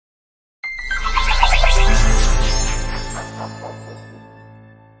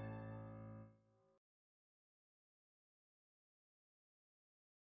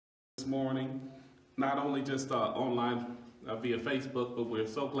morning, not only just online via Facebook, but we're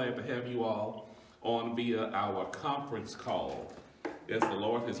so glad to have you all on via our conference call as the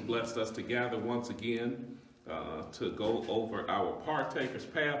Lord has blessed us to gather once again to go over our Partakers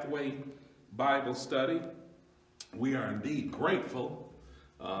Pathway Bible study. We are indeed grateful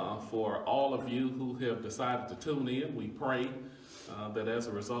for all of you who have decided to tune in. We pray that as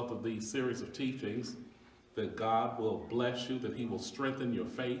a result of these series of teachings, that God will bless you, that He will strengthen your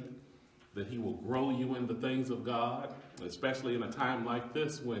faith, that He will grow you in the things of God, especially in a time like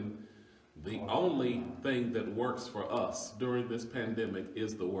this when the only thing that works for us during this pandemic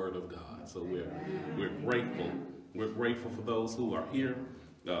is the Word of God. So we're grateful. We're grateful for those who are here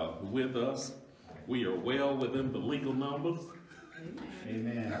with us. We are well within the legal numbers.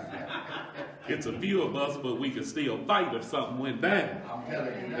 Amen. It's a few of us, but we can still fight if something went down. I'm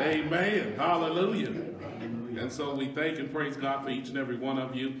telling you. Amen. Hallelujah. And so we thank and praise God for each and every one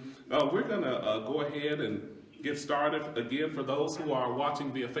of you. We're going to go ahead and get started again. For those who are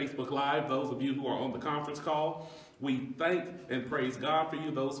watching via Facebook Live, those of you who are on the conference call, we thank and praise God for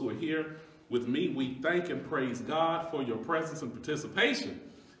you. Those who are here with me, we thank and praise God for your presence and participation.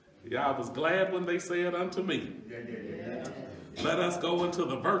 Yeah, I was glad when they said unto me, let us go into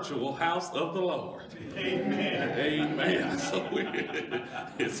the virtual house of the Lord. Amen. Amen. So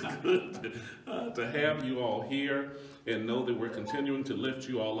it's good to have you all here and know that we're continuing to lift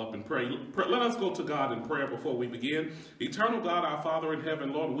you all up and pray. Let us go to God in prayer before we begin. Eternal God, our Father in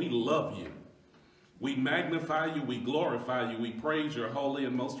heaven, Lord, we love you. We magnify you. We glorify you. We praise your holy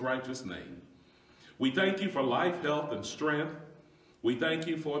and most righteous name. We thank you for life, health, and strength. We thank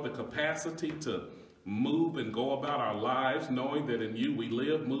you for the capacity to move and go about our lives, knowing that in you we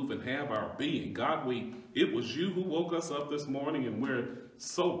live, move, and have our being. God, it was you who woke us up this morning, and we're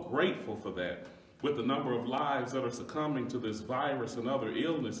so grateful for that. With the number of lives that are succumbing to this virus and other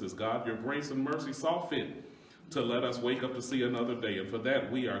illnesses, God, your grace and mercy saw fit to let us wake up to see another day. And for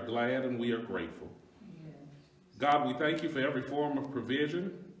that, we are glad and we are grateful. Yes. God, we thank you for every form of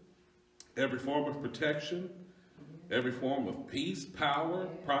provision, every form of protection, every form of peace, power,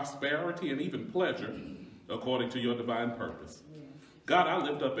 prosperity, and even pleasure, according to your divine purpose. God, I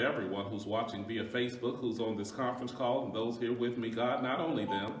lift up everyone who's watching via Facebook, who's on this conference call, and those here with me, God, not only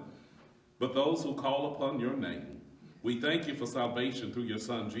them, but those who call upon your name. We thank you for salvation through your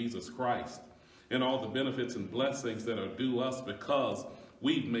Son, Jesus Christ, and all the benefits and blessings that are due us because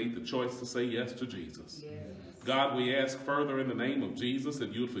we've made the choice to say yes to Jesus. Yes. God, we ask further in the name of Jesus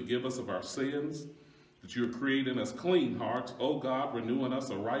that you would forgive us of our sins, that you're creating us clean hearts, oh God, renewing us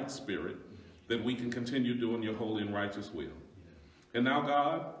a right spirit, that we can continue doing your holy and righteous will. And now,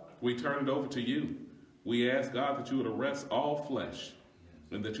 God, we turn it over to you. We ask, God, that you would arrest all flesh,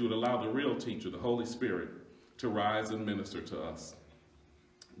 and that you would allow the real teacher, the Holy Spirit, to rise and minister to us.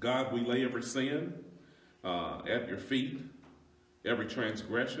 God, we lay every sin at your feet, every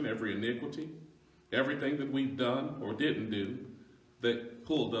transgression, every iniquity, everything that we've done or didn't do that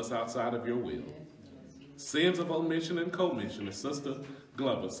pulled us outside of your will. Sins of omission and commission, as Sister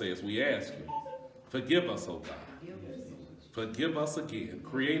Glover says, we ask you, forgive us, oh God. Forgive us again.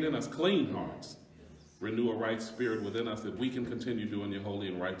 Create in us clean hearts. Renew a right spirit within us that we can continue doing your holy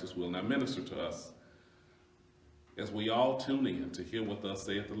and righteous will. Now minister to us as we all tune in to hear what thus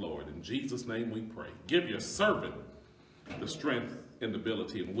saith the Lord. In Jesus' name we pray. Give your servant the strength and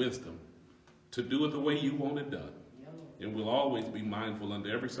ability and wisdom to do it the way you want it done. And we'll always be mindful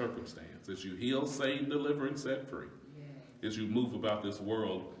under every circumstance as you heal, save, deliver, and set free. As you move about this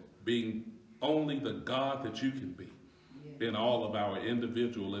world, being only the God that you can be in all of our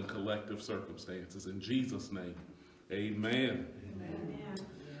individual and collective circumstances. In Jesus' name, amen. Amen.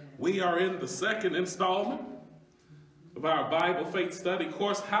 We are in the second installment of our Bible faith study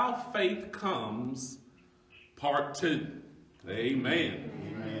course, How Faith Comes, Part 2. Amen.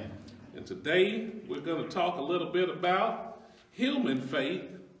 Amen. And today we're going to talk a little bit about human faith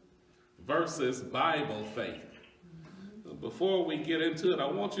versus Bible faith. Before we get into it, I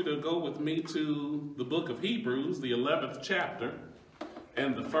want you to go with me to the book of Hebrews, the 11th chapter,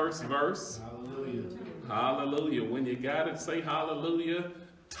 and the first verse. Hallelujah. Hallelujah. When you got it, say hallelujah.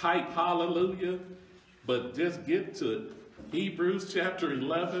 Type hallelujah. But just get to it. Hebrews chapter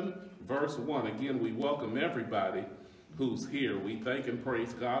 11, verse 1. Again, we welcome everybody who's here. We thank and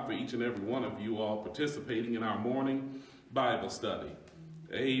praise God for each and every one of you all participating in our morning Bible study.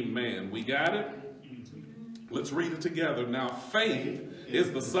 Amen. We got it? Let's read it together. Now, faith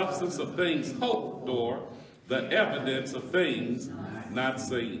is the substance of things hoped for, the evidence of things not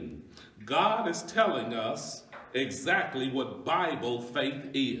seen. God is telling us exactly what Bible faith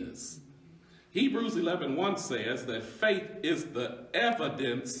is. Hebrews 11:1 says that faith is the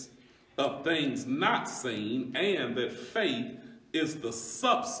evidence of things not seen, and that faith is the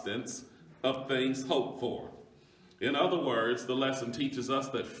substance of things hoped for. In other words, the lesson teaches us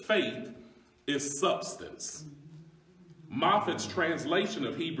that faith is substance. Moffat's translation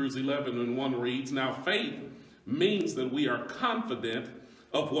of Hebrews 11:1 reads, "Now faith means that we are confident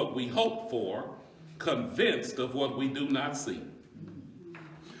of what we hope for, convinced of what we do not see."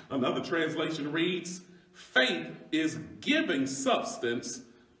 Another translation reads, "Faith is giving substance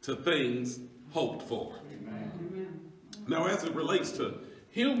to things hoped for." Amen. Now, as it relates to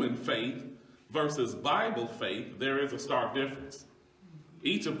human faith versus Bible faith, there is a stark difference.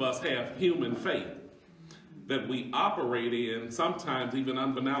 Each of us have human faith that we operate in, sometimes even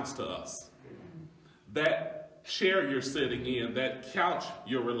unbeknownst to us. That chair you're sitting in, that couch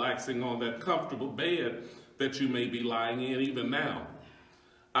you're relaxing on, that comfortable bed that you may be lying in even now,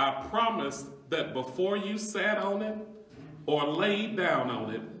 I promise that before you sat on it or laid down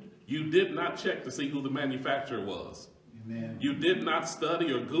on it, you did not check to see who the manufacturer was. Amen. You did not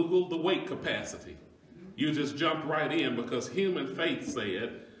study or Google the weight capacity. You just jumped right in because human faith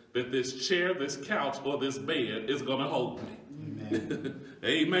said that this chair, this couch, or this bed is going to hold me.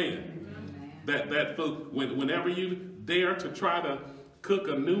 Amen. Amen. That food, whenever you dare to try to cook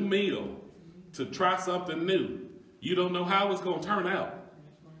a new meal, to try something new, you don't know how it's going to turn out.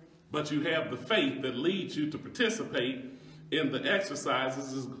 But you have the faith that leads you to participate in the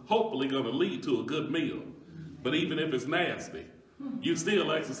exercises is hopefully going to lead to a good meal. But even if it's nasty, you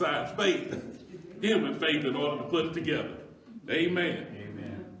still exercise faith, human faith, in order to put it together. Amen.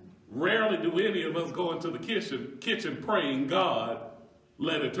 Amen. Rarely do any of us go into the kitchen praying, "God,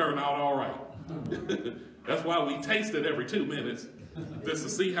 let it turn out all right." That's why we taste it every 2 minutes, just to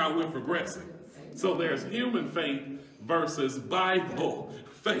see how we're progressing. So there's human faith versus Bible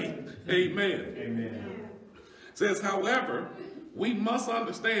faith. Amen. Amen. It says, however, we must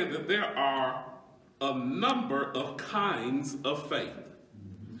understand that there are a number of kinds of faith.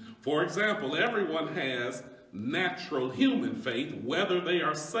 For example, everyone has natural human faith, whether they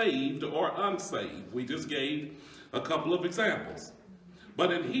are saved or unsaved. We just gave a couple of examples.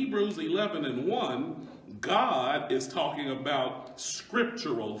 But in Hebrews 11:1, God is talking about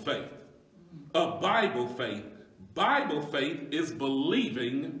scriptural faith, a Bible faith. Bible faith is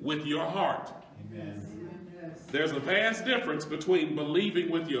believing with your heart. Amen. There's a vast difference between believing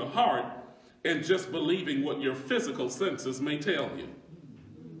with your heart and just believing what your physical senses may tell you.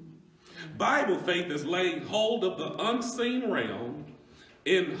 Bible faith is laying hold of the unseen realm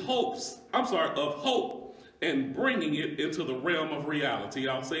of hope and bringing it into the realm of reality.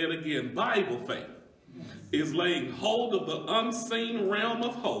 I'll say it again. Bible faith is laying hold of the unseen realm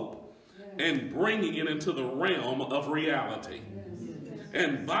of hope and bringing it into the realm of reality.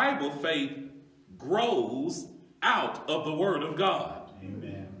 And Bible faith grows out of the Word of God.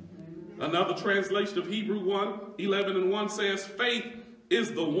 Amen. Another translation of Hebrews 11:1 says, "Faith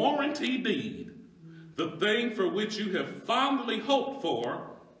is the warranty deed. The thing for which you have fondly hoped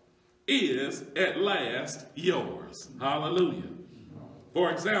for is at last yours." Hallelujah.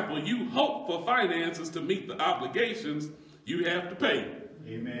 For example, you hope for finances to meet the obligations you have to pay.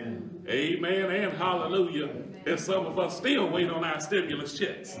 Amen. Amen and hallelujah. Amen. And some of us still wait on our stimulus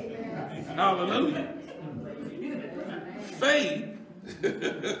checks. Amen. Hallelujah. Faith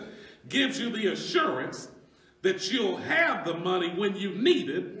gives you the assurance that you'll have the money when you need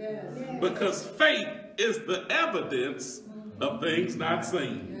it, because faith is the evidence of things not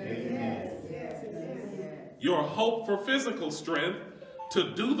seen. Amen. Your hope for physical strength to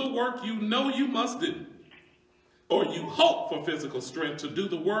do the work you know you must do, or you hope for physical strength to do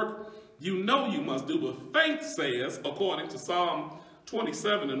the work you know you must do. But faith says, according to Psalm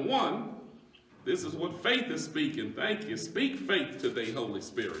 27:1, this is what faith is speaking. Thank you. Speak faith today, Holy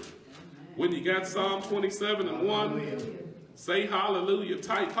Spirit. When you got Psalm 27:1, say hallelujah,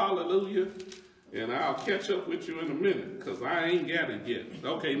 type hallelujah, and I'll catch up with you in a minute, because I ain't got it yet.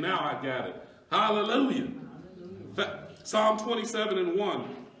 Okay, now I got it. Hallelujah. Psalm 27:1.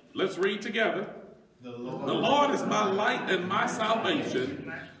 Let's read together. The Lord is my light and my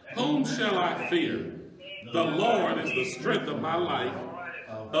salvation. Whom shall I fear? The Lord is the strength of my life.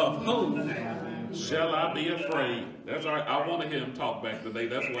 Of whom shall I be afraid? That's all right. I want to hear him talk back today.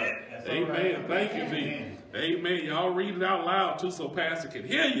 That's why. Amen. Thank you, G. Amen. Y'all read it out loud too so Pastor can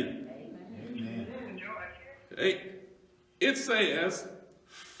hear you. Amen. It says,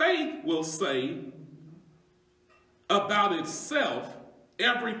 faith will say about itself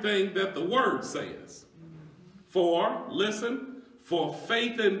everything that the Word says. For, listen, for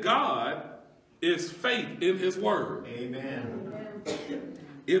faith in God is faith in His Word. Amen.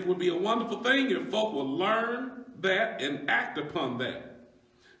 It would be a wonderful thing if folk would learn that and act upon that.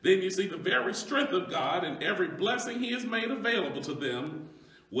 then you see the very strength of God and every blessing he has made available to them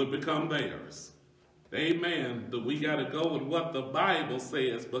would become theirs. Amen. But we got to go with what the Bible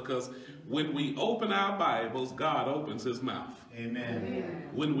says, because when we open our Bibles, God opens his mouth. Amen.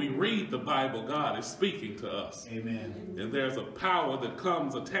 When we read the Bible, God is speaking to us. Amen. And there's a power that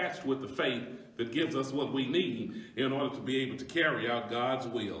comes attached with the faith that gives us what we need in order to be able to carry out God's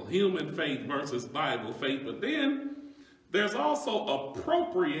will. Human faith versus Bible faith. But then there's also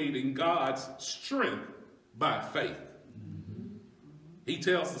appropriating God's strength by faith. He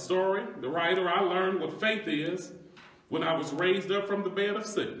tells the story, the writer, I learned what faith is when I was raised up from the bed of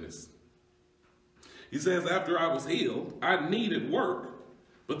sickness. He says, after I was healed, I needed work,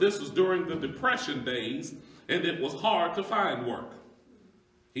 but this was during the Depression days, and it was hard to find work.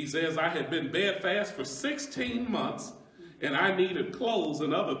 He says, I had been bedfast for 16 months, and I needed clothes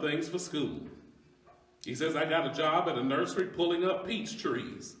and other things for school. He says, I got a job at a nursery pulling up peach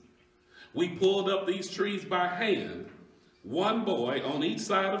trees. We pulled up these trees by hand, one boy on each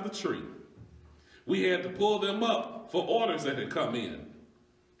side of the tree. We had to pull them up for orders that had come in.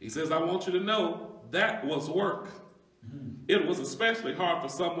 He says, I want you to know that was work. It was especially hard for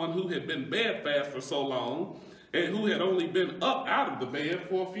someone who had been bedfast for so long and who had only been up out of the bed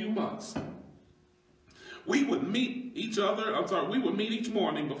for a few months. We would meet each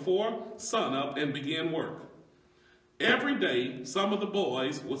morning before sunup and begin work. Every day, some of the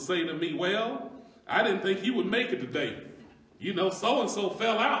boys would say to me, well, I didn't think you would make it today. You know, so-and-so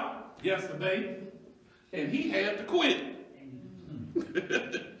fell out yesterday, and he had to quit.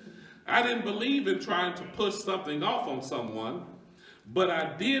 I didn't believe in trying to push something off on someone, but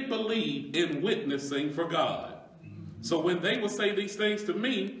I did believe in witnessing for God. So when they would say these things to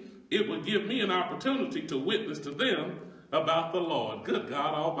me, it would give me an opportunity to witness to them about the Lord. Good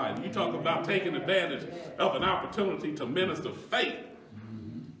God Almighty. You talk about taking advantage of an opportunity to minister faith.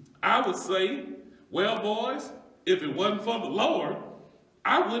 I would say, well, boys, if it wasn't for the Lord,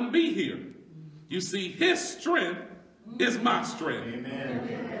 I wouldn't be here. You see, his strength is my strength.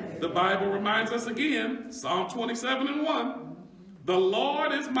 Amen. The Bible reminds us again, Psalm 27:1, the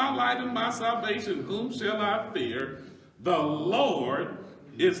Lord is my light and my salvation. Whom shall I fear? The Lord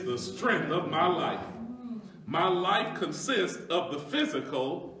is the strength of my life. My life consists of the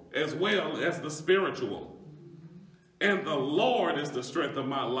physical as well as the spiritual. And the Lord is the strength of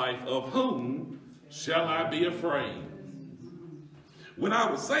my life. Of whom shall I be afraid? When I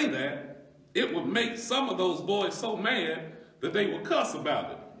would say that, it would make some of those boys so mad that they would cuss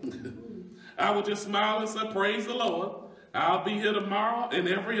about it. I would just smile and say, praise the Lord. I'll be here tomorrow and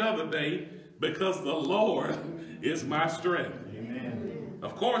every other day because the Lord is my strength. Amen.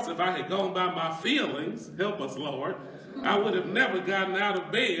 Of course, if I had gone by my feelings, help us, Lord, I would have never gotten out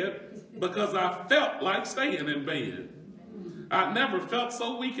of bed because I felt like staying in bed. I never felt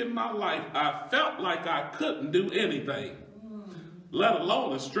so weak in my life. I felt like I couldn't do anything, let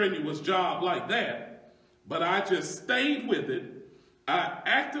alone a strenuous job like that. But I just stayed with it. I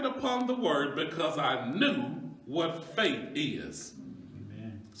acted upon the word because I knew what faith is.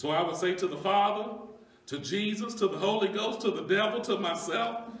 Amen. So I would say to the Father, to Jesus, to the Holy Ghost, to the devil, to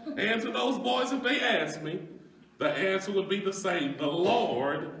myself, and to those boys if they ask me, the answer would be the same. The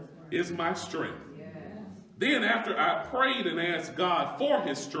Lord is my strength. Then after I prayed and asked God for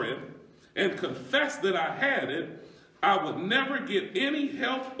his strength and confessed that I had it, I would never get any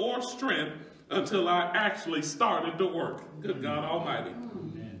help or strength until I actually started to work. Good God Almighty.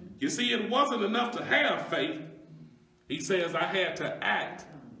 Amen. You see, it wasn't enough to have faith. He says I had to act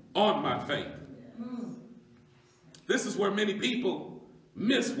on my faith. This is where many people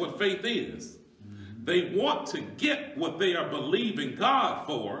miss what faith is. They want to get what they are believing God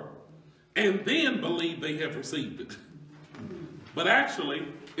for and then believe they have received it. But actually,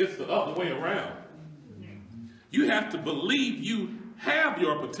 it's the other way around. You have to believe you have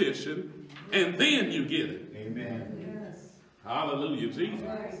your petition and then you get it. Amen. Yes. Hallelujah, Jesus.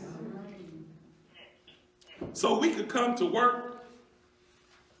 Right. So we could come to work,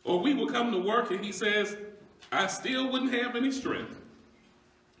 or we would come to work and he says, I still wouldn't have any strength.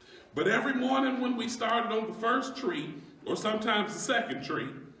 But every morning when we started on the first tree, or sometimes the second tree,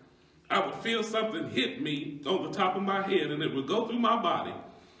 I would feel something hit me on the top of my head, and it would go through my body,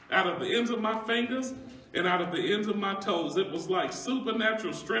 out of the ends of my fingers and out of the ends of my toes. It was like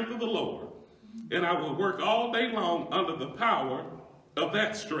supernatural strength of the Lord. And I would work all day long under the power of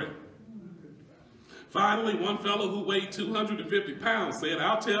that strength. Finally, one fellow who weighed 250 pounds said,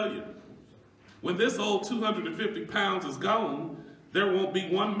 I'll tell you, when this old 250 pounds is gone, there won't be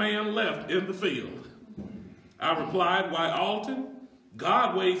one man left in the field. I replied, why, Alton,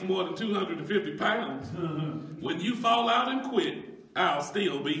 God weighs more than 250 pounds. When you fall out and quit, I'll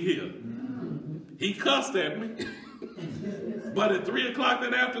still be here. He cussed at me. But at 3 o'clock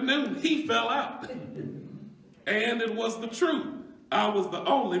that afternoon, he fell out. And it was the truth. I was the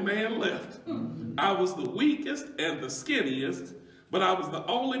only man left. I was the weakest and the skinniest, but I was the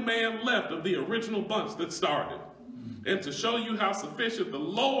only man left of the original bunch that started. And to show you how sufficient the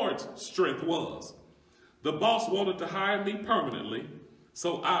Lord's strength was, the boss wanted to hire me permanently,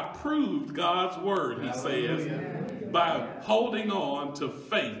 so I proved God's word, he says, by holding on to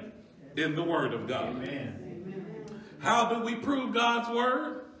faith in the word of God. Amen. How do we prove God's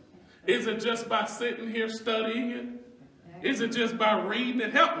word? Is it just by sitting here studying it? Is it just by reading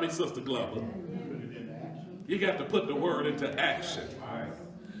it? Help me, Sister Glover. You got to put the word into action.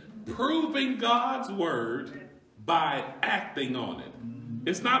 Proving God's word by acting on it.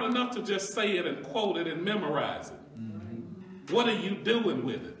 It's not enough to just say it and quote it and memorize it. What are you doing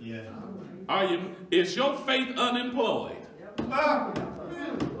with it? Yeah. Is your faith unemployed?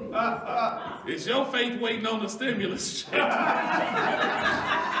 Is your faith waiting on the stimulus check?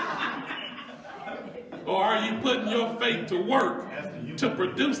 Or are you putting your faith to work to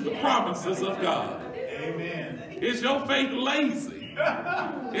produce the promises of God? Amen. Is your faith lazy?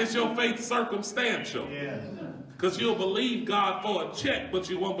 Is your faith circumstantial? Yes. Because you'll believe God for a check, but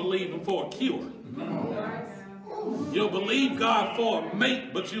you won't believe him for a cure. You'll believe God for a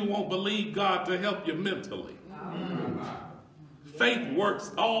mate, but you won't believe God to help you mentally. Faith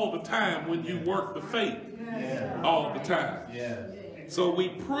works all the time when you work the faith all the time. So we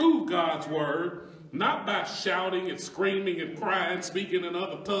prove God's word not by shouting and screaming and crying, speaking in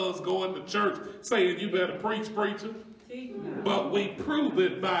other tongues, going to church, saying you better preach, preacher. But we prove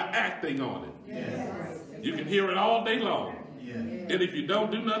it by acting on it. You can hear it all day long. And if you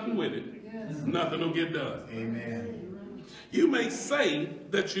don't do nothing with it, nothing will get done. Amen. You may say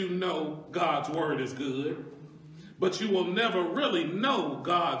that you know God's word is good, but you will never really know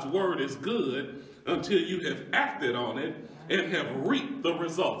God's word is good until you have acted on it and have reaped the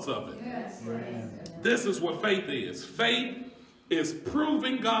results of it. This is what faith is. Faith is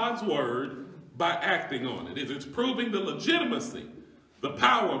proving God's word by acting on it. It is proving the legitimacy, the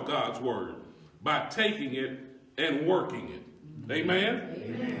power of God's word by taking it and working it. Amen?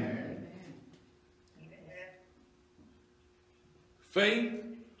 Amen. Faith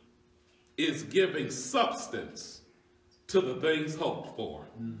is giving substance to the things hoped for.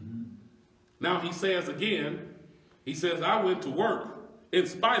 Now he says again, he says, I went to work in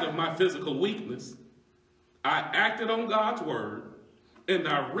spite of my physical weakness. I acted on God's word, and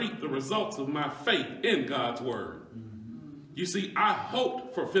I reaped the results of my faith in God's word. You see, I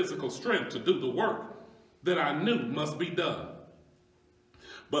hoped for physical strength to do the work that I knew must be done.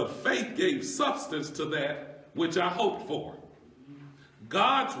 But faith gave substance to that which I hoped for.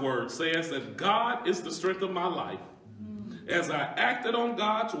 God's word says that God is the strength of my life. As I acted on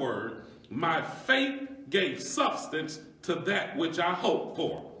God's word, my faith gave substance to that which I hoped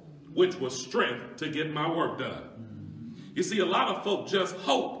for, which was strength to get my work done. You see, a lot of folk just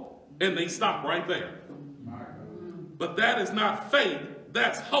hope and they stop right there. But that is not faith,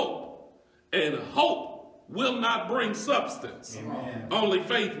 that's hope. And hope will not bring substance. Amen. Only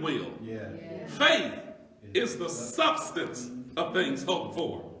faith will. Faith is the Yes. substance of things hoped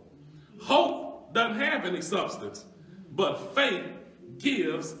for. Hope doesn't have any substance, but faith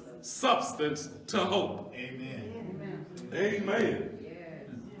gives substance to hope. Amen. Amen.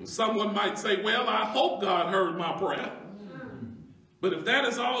 Someone might say, well, I hope God heard my prayer. But if that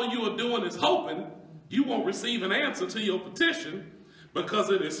is all you are doing is hoping, you won't receive an answer to your petition, because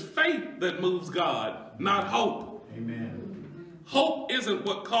it is faith that moves God, not hope. Amen. Hope isn't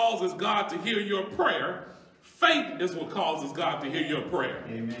what causes God to hear your prayer. Faith is what causes God to hear your prayer.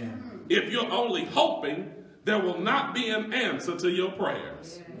 Amen. If you're only hoping, there will not be an answer to your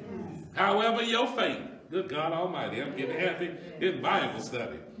prayers. However, your faith, good God Almighty, I'm getting happy in Bible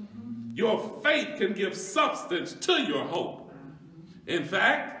study. Your faith can give substance to your hope. In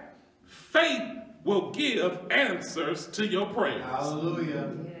fact, faith will give answers to your prayers.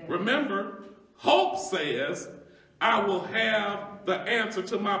 Hallelujah. Remember, hope says, I will have the answer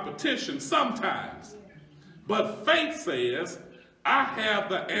to my petition sometimes. But faith says, I have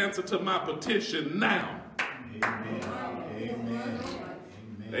the answer to my petition now. Amen. Amen.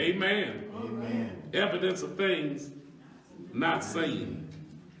 Amen. Amen. Evidence of things not seen.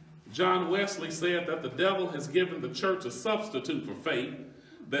 John Wesley said that the devil has given the church a substitute for faith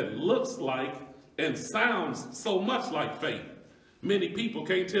that looks like and sounds so much like faith. Many people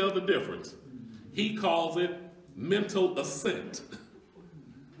can't tell the difference. He calls it mental assent.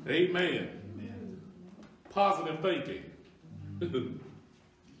 Amen. Amen. Positive thinking.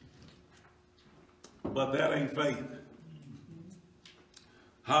 But that ain't faith.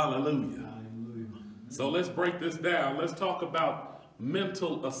 Hallelujah. Hallelujah. So let's break this down. Let's talk about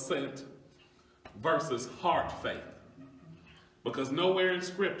mental assent versus heart faith. Because nowhere in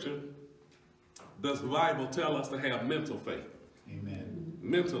Scripture does the Bible tell us to have mental faith. Amen.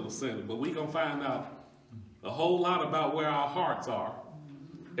 Mental assent. But we're going to find out a whole lot about where our hearts are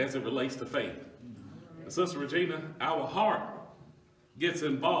as it relates to faith. And Sister Regina, our heart gets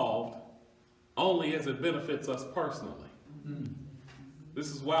involved only as it benefits us personally. This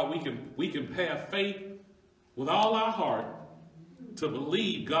is why we can have faith with all our heart to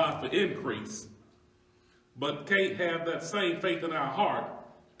believe God for increase, but can't have that same faith in our heart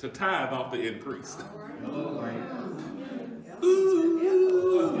to tithe off the increase. All right.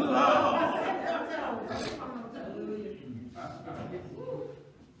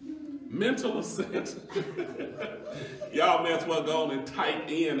 Mental assent. Y'all may as well go on and type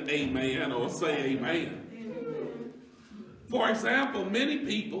in amen or say amen. For example, many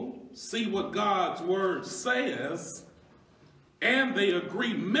people see what God's word says and they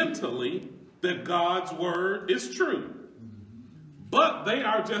agree mentally that God's word is true. But they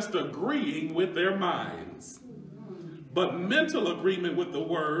are just agreeing with their minds. But mental agreement with the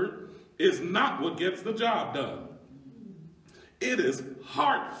word is not what gets the job done. It is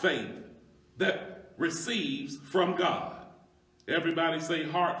heart faith that receives from God. Everybody say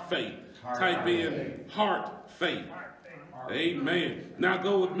heart faith. Type in heart faith. Amen. Now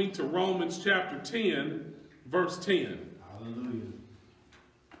go with me to Romans chapter 10, verse 10. Hallelujah.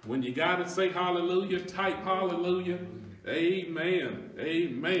 When you got to say hallelujah, type hallelujah. Amen.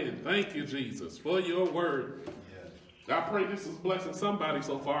 Amen. Thank you, Jesus, for your word. Yes. I pray this is blessing somebody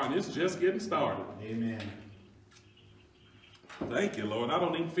so far, and it's just getting started. Amen. Thank you, Lord. I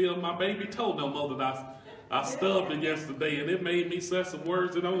don't even feel my baby toe no more that I stubbed it yesterday, and it made me say some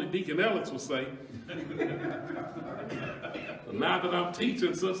words that only Deacon Ellis would say. But now that I'm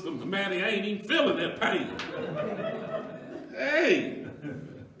teaching, Sister Maddie, I ain't even feeling that pain. Hey,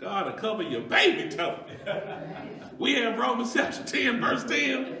 God will cover your baby toe. We have Romans chapter 10, verse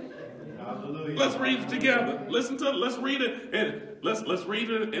 10. Hallelujah. Let's read it together. Let's read it, and let's read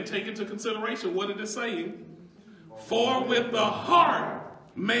it and take into consideration what it is saying. For with the heart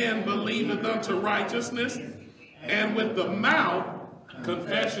man believeth unto righteousness, and with the mouth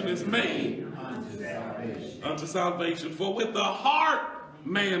confession is made unto salvation. For with the heart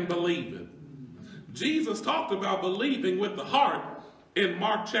man believeth. Jesus talked about believing with the heart in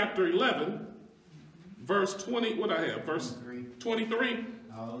Mark chapter 11, verse 20. What I have? Verse 23.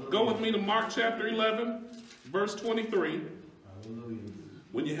 Go with me to Mark chapter 11, verse 23. Hallelujah.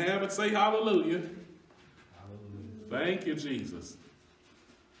 When you have it, say hallelujah. Thank you, Jesus.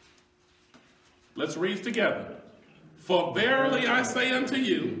 Let's read together. For verily I say unto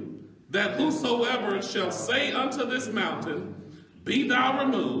you, that whosoever shall say unto this mountain, be thou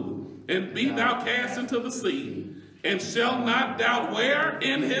removed, and be thou cast into the sea, and shall not doubt where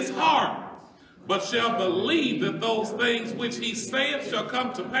in his heart, but shall believe that those things which he saith shall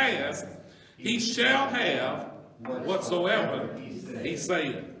come to pass, he shall have whatsoever he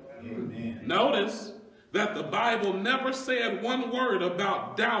saith. Amen. Notice that the Bible never said one word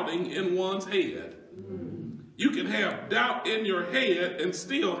about doubting in one's head. You can have doubt in your head and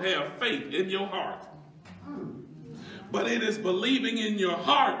still have faith in your heart. But it is believing in your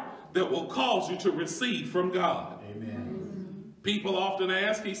heart that will cause you to receive from God. Amen. People often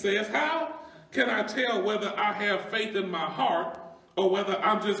ask, he says, how can I tell whether I have faith in my heart or whether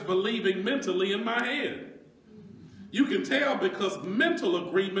I'm just believing mentally in my head? You can tell because mental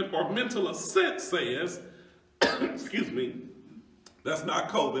agreement or mental assent says, excuse me, that's not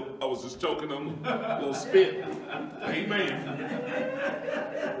COVID. I was just choking on a little spit. Amen.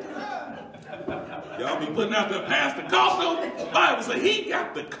 Y'all be putting out the pastor cough. The Bible say he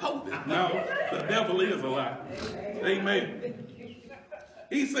got the COVID. No, the devil is a lie. Amen.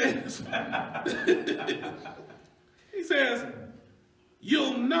 He says,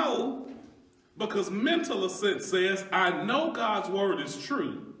 you'll know because mental assent says, I know God's word is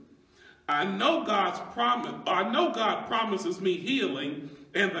true. I know God promises me healing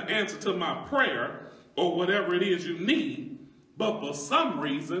and the answer to my prayer or whatever it is you need, but for some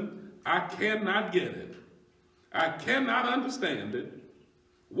reason, I cannot get it. I cannot understand it.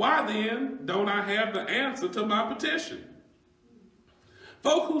 Why then don't I have the answer to my petition?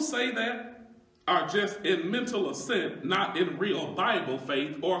 Folk who say that are just in mental assent, not in real Bible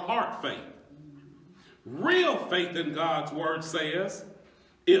faith or heart faith. Real faith in God's word says,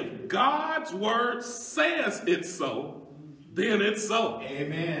 if God's word says it's so, then it's so.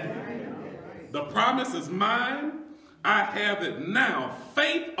 Amen. The promise is mine. I have it now.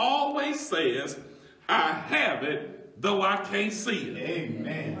 Faith always says, I have it, though I can't see it.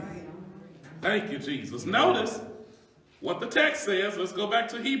 Amen. Thank you, Jesus. Notice what the text says. Let's go back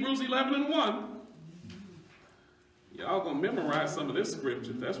to Hebrews 11:1. Y'all gonna memorize some of this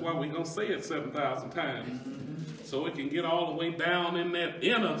scripture. That's why we're gonna say it 7,000 times. So it can get all the way down in that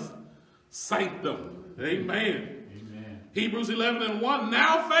inner sanctum. Amen. Amen. Hebrews 11:1.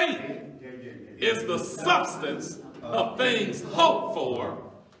 Now faith is the substance of things hoped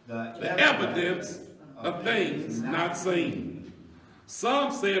for, the evidence of things not seen.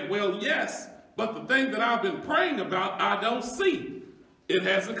 Some said, well, yes, but the thing that I've been praying about, I don't see. It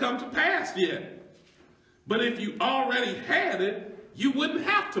hasn't come to pass yet. But if you already had it, you wouldn't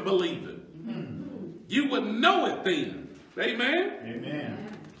have to believe it. You wouldn't know it then. Amen?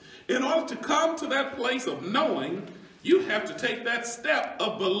 Amen. In order to come to that place of knowing, you have to take that step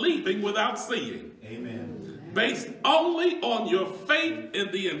of believing without seeing. Amen. Based only on your faith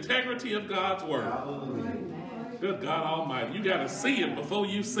in the integrity of God's word. Hallelujah. Good God Almighty. You got to see it before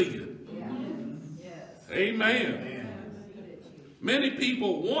you see it. Amen. Amen. Many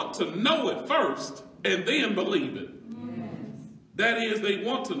people want to know it first and then believe it. That is, they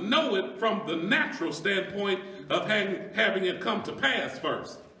want to know it from the natural standpoint of having it come to pass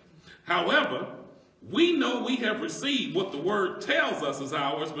first. However, we know we have received what the word tells us is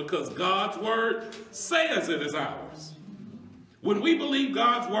ours because God's word says it is ours. When we believe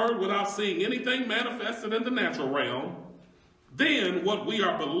God's word without seeing anything manifested in the natural realm, then what we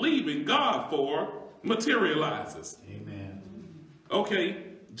are believing God for materializes. Amen. Okay,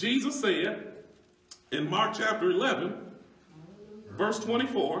 Jesus said in Mark chapter 11, verse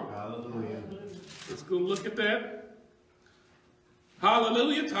 24. Hallelujah. Let's go look at that.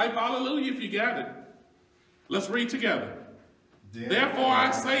 Hallelujah. Type hallelujah if you got it. Let's read together. Therefore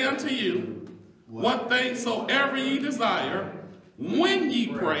I say unto you, what things soever ye desire, when ye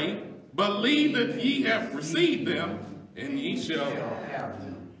pray, believe that ye have received them, and ye shall have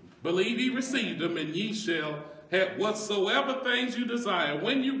them. believe ye received them, and ye shall have whatsoever things you desire.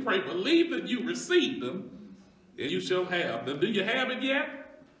 When you pray, believe that you received them, and you shall have them. Do you have it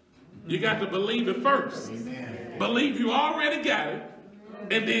yet? You got to believe it first. Amen. Believe you already got it,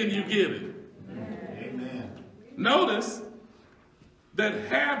 and then you get it. Amen. Notice that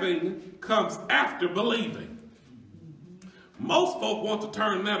having comes after believing. Most folk want to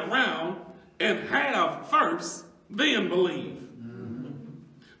turn that around and have first, then believe.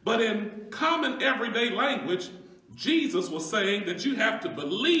 But in common everyday language, Jesus was saying that you have to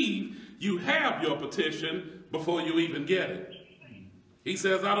believe you have your petition before you even get it. He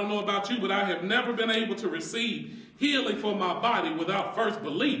says, I don't know about you, but I have never been able to receive healing for my body without first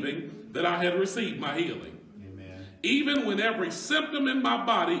believing that I had received my healing. Amen. Even when every symptom in my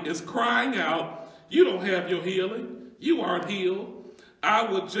body is crying out, you don't have your healing, you aren't healed, I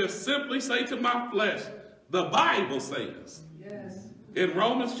would just simply say to my flesh, the Bible says. Yes. In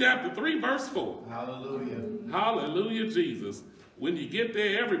Romans chapter 3, verse 4. Hallelujah. Hallelujah, Jesus. When you get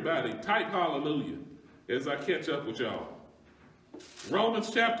there, everybody type hallelujah as I catch up with y'all.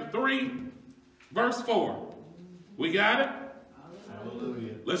 Romans chapter 3, verse 4. We got it?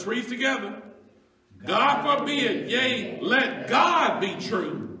 Hallelujah. Let's read together. God forbid, yea, let God be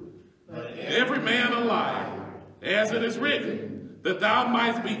true, but every man a liar, as it is written, that thou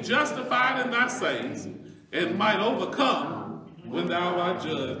mightst be justified in thy sayings, and might overcome when thou art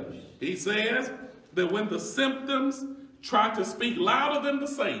judged. He says that when the symptoms try to speak louder than the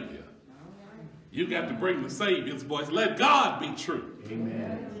Savior, you got to bring the Savior's voice. Let God be true.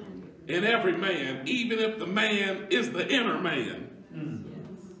 Amen. In every man, even if the man is the inner man.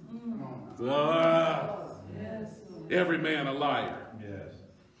 Every man a liar. Yes.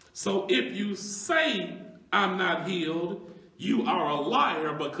 So if you say I'm not healed, you are a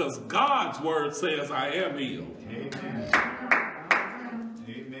liar because God's word says I am healed. Amen.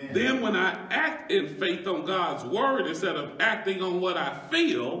 Amen. Then when I act in faith on God's word instead of acting on what I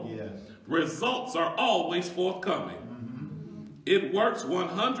feel, Yes. results are always forthcoming. It works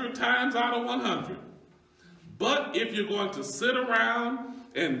 100 times out of 100. But if you're going to sit around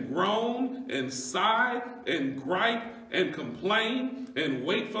and groan and sigh and gripe and complain and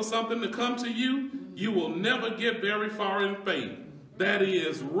wait for something to come to you, you will never get very far in faith. That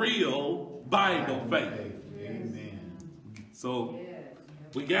is real Bible faith. Amen. So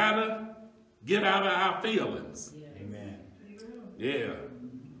we gotta get out of our feelings. Amen. Yeah.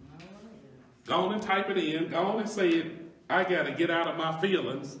 Go on and type it in. Go on and say it. I gotta get out of my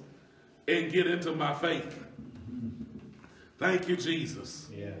feelings and get into my faith. Thank you, Jesus.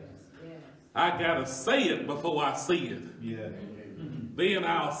 Yes. I gotta say it before I see it. Yes. Then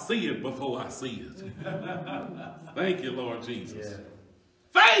I'll see it before I see it. Thank you, Lord Jesus. Yes.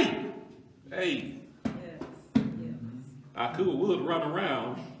 Faith! Hey. would run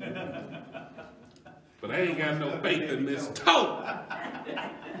around, but I ain't got no faith in this toe.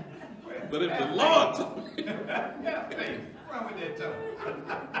 But if the Lord told me, Run with that toe.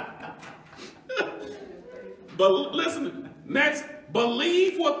 but listen, next,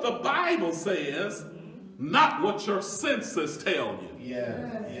 believe what the Bible says, not what your senses tell you.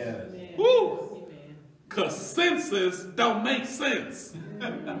 Yes, yes. Woo! Because senses don't make sense.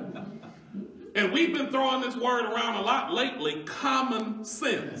 And we've been throwing this word around a lot lately, common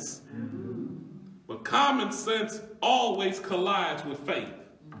sense. But common sense always collides with faith.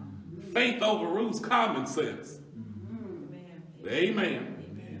 Faith overrules common sense.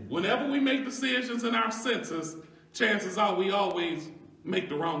 Amen. Whenever we make decisions in our senses, chances are we always make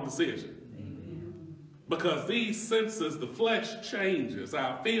the wrong decision. Because these senses, the flesh changes.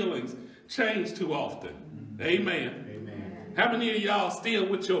 Our feelings change too often. Amen. Amen. How many of y'all still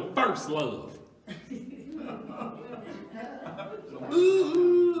with your first love?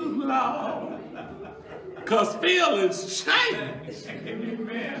 Ooh, Lord. Because feelings change.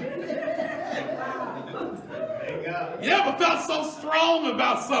 You ever felt so strong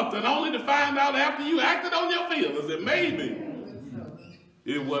about something only to find out after you acted on your feelings that maybe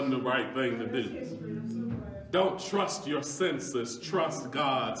it wasn't the right thing to do? Don't trust your senses, trust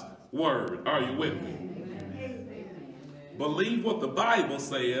God's word. Are you with me? Believe what the Bible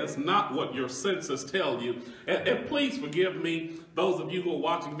says, not what your senses tell you. And please forgive me, those of you who are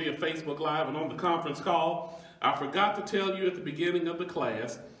watching via Facebook Live and on the conference call. I forgot to tell you at the beginning of the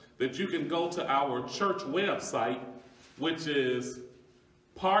class that you can go to our church website, which is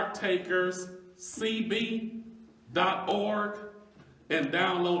partakerscb.org, and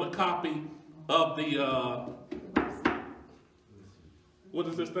download a copy of the, what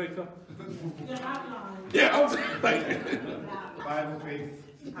is this thing called? Yeah, I was thinking. Bible faith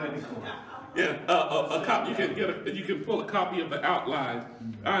study course. Yeah, a copy. You can pull a copy of the outline.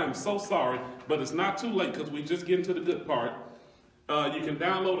 I am so sorry, but it's not too late because we just get into the good part. You can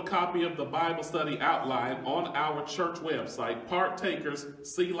download a copy of the Bible study outline on our church website, Partakers,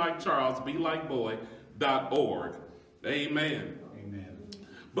 C like Charles, B like boy.org. Amen. Amen.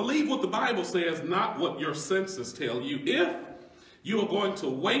 Believe what the Bible says, not what your senses tell you. If you are going to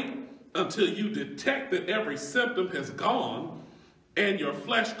wait until you detect that every symptom has gone and your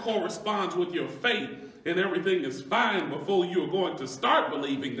flesh corresponds with your faith and everything is fine before you are going to start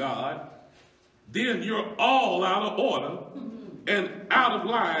believing God, then you're all out of order and out of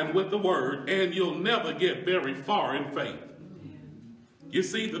line with the word, and you'll never get very far in faith. You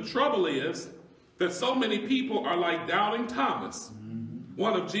see, the trouble is that so many people are like doubting Thomas,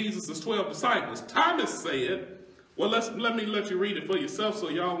 one of Jesus' 12 disciples. Thomas said, well, let me let you read it for yourself so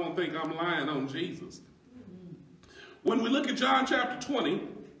y'all won't think I'm lying on Jesus. When we look at John chapter 20,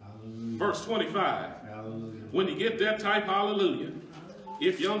 hallelujah, verse 25, hallelujah. When you get that, type hallelujah.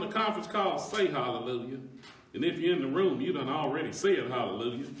 If you're on the conference call, say hallelujah. And if you're in the room, you done already said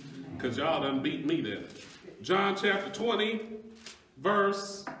hallelujah, because y'all done beat me there. John chapter 20,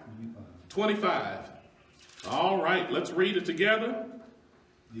 verse 25. All right, let's read it together.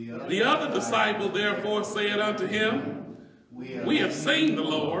 The other disciple therefore said unto him, We have seen the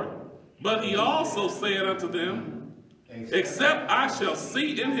Lord. But he also said unto them, Except I shall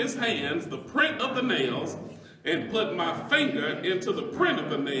see in his hands the print of the nails, and put my finger into the print of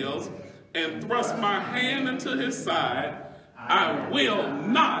the nails, and thrust my hand into his side, I will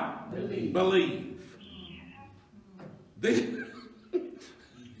not believe.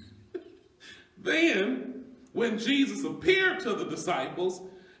 Then, when Jesus appeared to the disciples,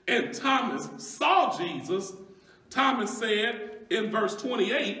 and Thomas saw Jesus, Thomas said in verse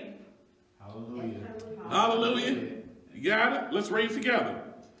 28, hallelujah. Hallelujah. You got it? Let's read it together.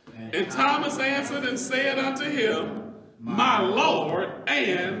 And Thomas answered and said unto him, My Lord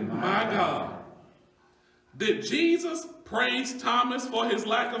and my God. Did Jesus praise Thomas for his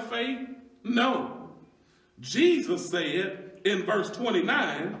lack of faith? No. Jesus said in verse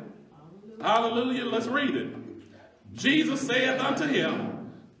 29, hallelujah, let's read it. Jesus said unto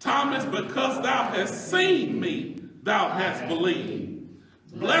him, Thomas, because thou hast seen me, thou hast believed.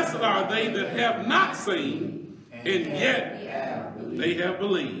 Blessed are they that have not seen, and yet they have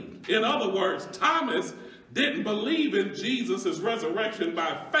believed. In other words, Thomas didn't believe in Jesus' resurrection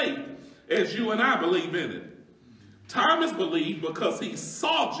by faith as you and I believe in it. Thomas believed because he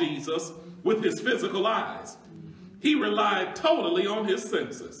saw Jesus with his physical eyes. He relied totally on his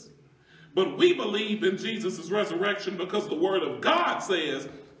senses. But we believe in Jesus' resurrection because the word of God says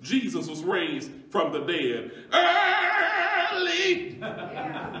Jesus was raised from the dead early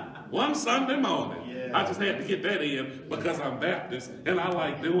one Sunday morning. Yeah. I just had to get that in because I'm Baptist and I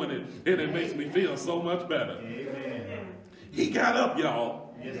like doing it, and it makes me feel so much better. Amen. He got up,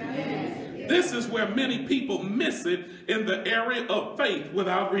 y'all. Yes. This is where many people miss it in the area of faith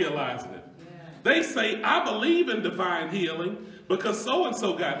without realizing it. They say, I believe in divine healing because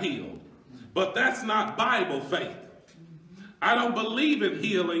so-and-so got healed. But that's not Bible faith. I don't believe in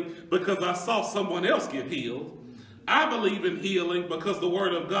healing because I saw someone else get healed. I believe in healing because the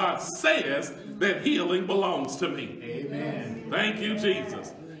Word of God says that healing belongs to me. Amen. Thank you,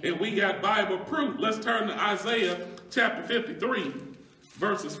 Jesus. And we got Bible proof. Let's turn to Isaiah chapter 53,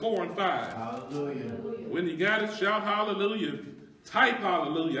 verses 4 and 5. Hallelujah. When you got it, shout hallelujah. Type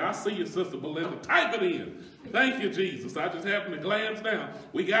hallelujah. I see you, Sister Belinda. Type it in. Thank you, Jesus. I just happened to glance down.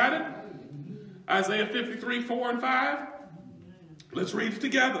 We got it? Isaiah 53, 4 and 5. Let's read it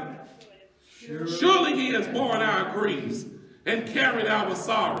together. Surely he has borne our griefs and carried our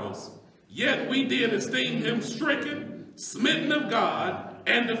sorrows. Yet we did esteem him stricken, smitten of God,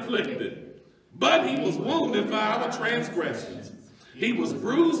 and afflicted. But he was wounded for our transgressions. He was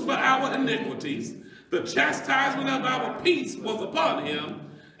bruised for our iniquities. The chastisement of our peace was upon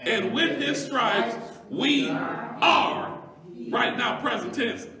him, and with his stripes we are, right now present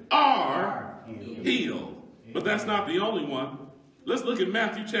tense, are healed. But that's not the only one. Let's look at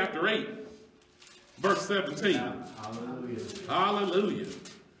Matthew chapter 8, verse 17. Hallelujah. Hallelujah.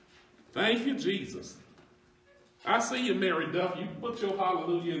 Thank you, Jesus. I see you, Mary Duff. You put your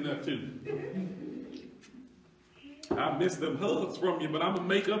hallelujah in there too. I miss them hugs from you, but I'm going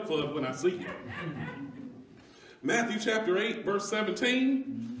to make up for it when I see you. Matthew chapter 8, verse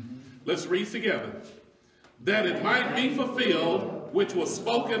 17. Let's read together. That it might be fulfilled, which was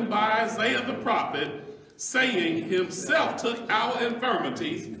spoken by Isaiah the prophet, saying, himself took our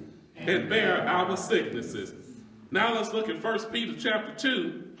infirmities and bare our sicknesses. Now let's look at 1 Peter chapter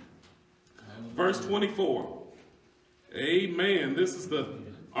 2, verse 24. Amen. This is the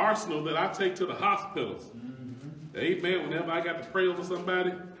arsenal that I take to the hospitals. Amen. Whenever I got to pray over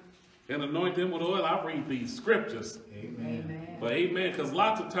somebody and anoint them with oil, I read these scriptures. Amen. But amen, because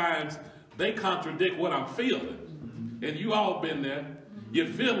lots of times they contradict what I'm feeling. And you all been there. You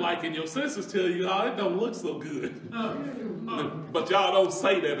feel like, and your senses tell you, oh, it don't look so good. But y'all don't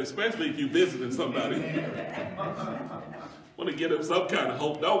say that, especially if you're visiting somebody. Want to give them some kind of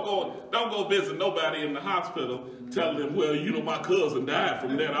hope. Don't go visit nobody in the hospital telling them, well, you know, my cousin died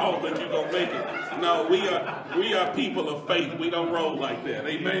from that. I don't think you're going to make it. No, we are people of faith. We don't roll like that.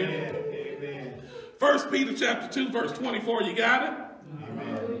 Amen. Amen. 1 Peter chapter 2, verse 24. You got it?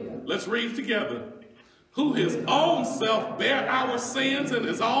 Amen. Let's read together. Who his own self bare our sins in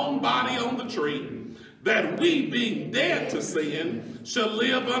his own body on the tree, that we, being dead to sin, shall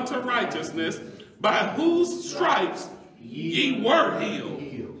live unto righteousness, by whose stripes ye were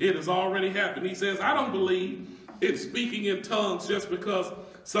healed. It has already happened. He says, I don't believe in speaking in tongues just because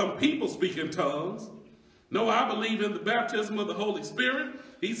some people speak in tongues. No, I believe in the baptism of the Holy Spirit.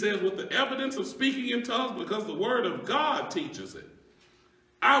 He says, with the evidence of speaking in tongues, because the word of God teaches it.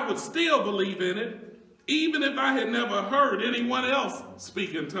 I would still believe in it, even if I had never heard anyone else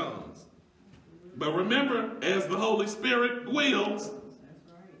speak in tongues. But remember, as the Holy Spirit wills,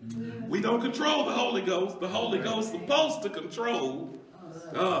 we don't control the Holy Ghost. The Holy Ghost is supposed to control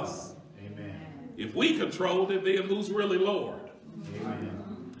us. Amen. If we control it, then who's really Lord?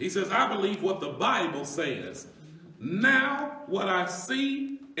 Amen. He says, I believe what the Bible says. Now what I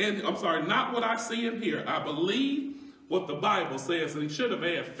see, and I'm sorry, not what I see and hear. I believe what the Bible says. And he should have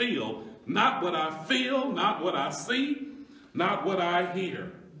had feel. Not what I feel, not what I see, not what I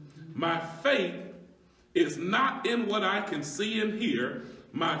hear. My faith is not in what I can see and hear.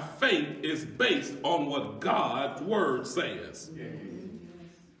 My faith is based on what God's word says.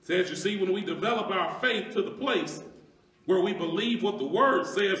 Says, you see, when we develop our faith to the place where we believe what the word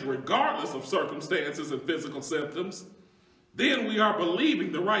says regardless of circumstances and physical symptoms, then we are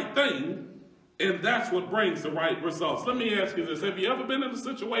believing the right thing, and that's what brings the right results. Let me ask you this. Have you ever been in a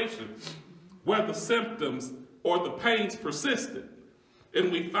situation where the symptoms or the pains persisted,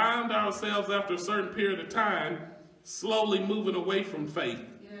 and we found ourselves after a certain period of time slowly moving away from faith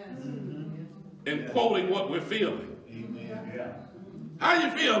and quoting what we're feeling? Amen. Yeah. How you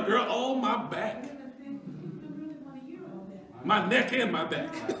feel, girl? Oh, my back. My neck and my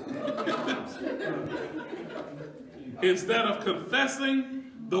back. Instead of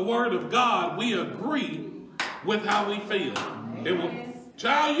confessing the word of God, we agree with how we feel. And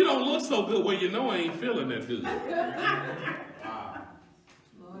child, you don't look so good. Well, you know I ain't feeling that good.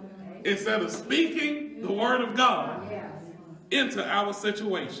 Instead of speaking the word of God into our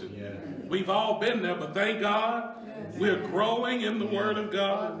situation. We've all been there, but thank God we're growing in the word of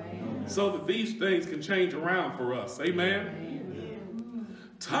God so that these things can change around for us. Amen.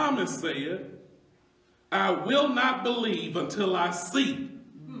 Thomas said, I will not believe until I see.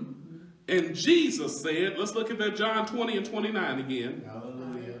 And Jesus said, let's look at that John 20 and 29 again.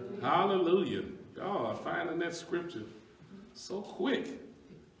 Hallelujah. Hallelujah. God, finding that scripture so quick.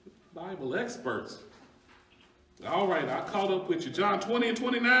 Bible experts. All right, I caught up with you. John 20 and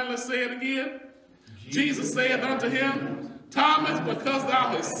 29, let's say it again. Jesus said unto him, Thomas, because thou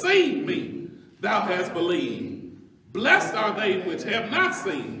hast seen me, thou hast believed. Blessed are they which have not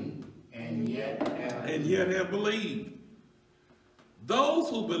seen, And yet have believed. Those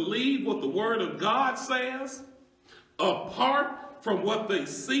who believe what the word of God says, apart from what they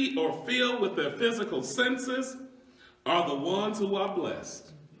see or feel with their physical senses, are the ones who are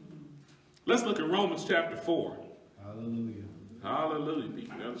blessed. Let's look at Romans chapter 4. Hallelujah. Hallelujah.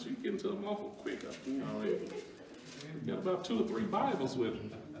 People, you get into them awful quick. You know, got about 2 or 3 Bibles with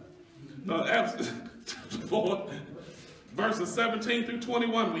them. Chapter 4, verses 17 through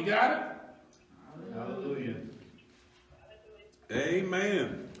 21. We got it? Hallelujah.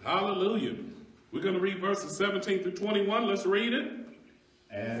 Amen. Hallelujah. We're going to read verses 17 through 21. Let's read it.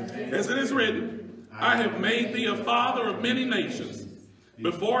 As it is written, I have made thee a father of many nations,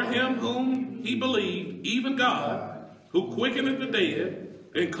 before him whom he believed, even God, who quickeneth the dead,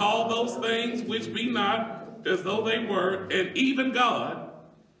 and called those things which be not as though they were, and even God,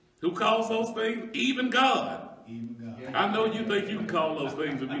 who calls those things, even God. Even God. I know you think you can call those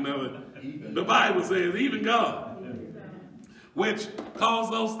things if you know it. The Bible says, even God, which calls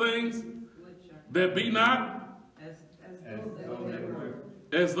those things that be not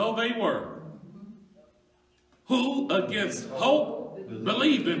as though they were, who against hope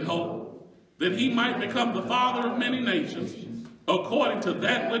believed in hope, that he might become the father of many nations, according to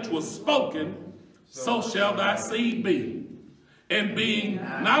that which was spoken, so shall thy seed be. And being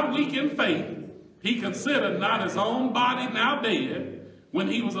not weak in faith, he considered not his own body now dead, when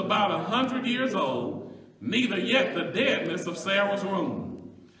he was about 100 years old, neither yet the deadness of Sarah's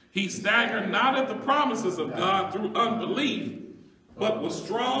womb. He staggered not at the promises of God through unbelief, but was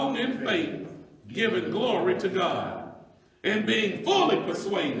strong in faith, giving glory to God, and being fully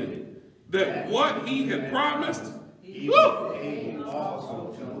persuaded that what he had promised,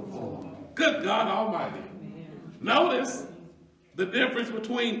 Also to perform. good God Almighty. Notice the difference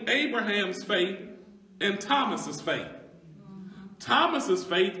between Abraham's faith and Thomas's faith. Thomas's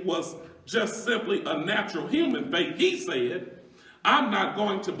faith was just simply a natural human faith. He said, I'm not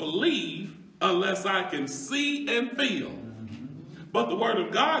going to believe unless I can see and feel. But the word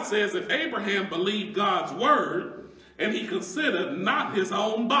of God says that Abraham believed God's word and he considered not his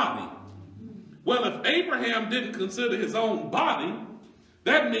own body. Well, if Abraham didn't consider his own body,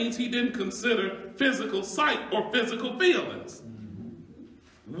 that means he didn't consider physical sight or physical feelings.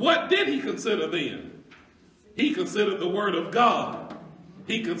 What did he consider then? He considered the word of God.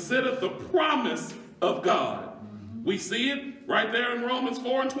 He considered the promise of God. We see it right there in Romans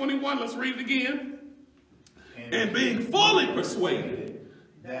 4 and 21. Let's read it again. And being fully persuaded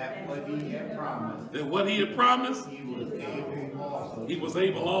That what he had promised, that what he had promised, he was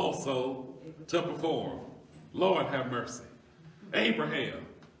able also to perform. Lord have mercy. Abraham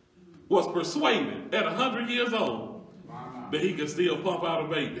was persuaded at 100 years old that he could still pump out a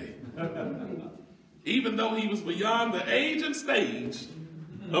baby. Even though he was beyond the age and stage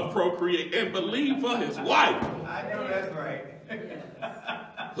of procreate, and believed for his wife, I know that's right.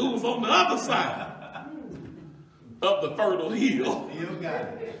 who was on the other side of the fertile hill. You got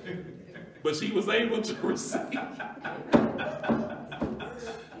it. But she was able to receive.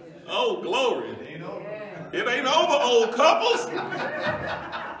 Oh, glory. It ain't over. It ain't over, old couples.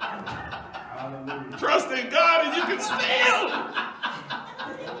 Hallelujah. Trust in God and you can still.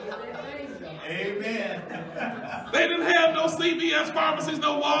 Amen. They didn't have no CVS pharmacies,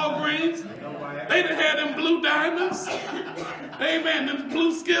 no Walgreens. They didn't have them blue diamonds. Amen. Them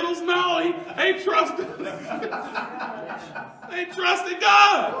blue Skittles. No, they trusted. They trusted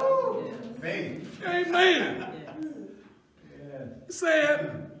God. Faith. Amen. He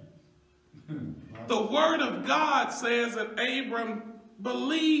said, the word of God says that Abram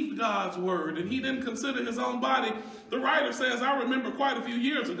believed God's word and he didn't consider his own body. The writer says, I remember quite a few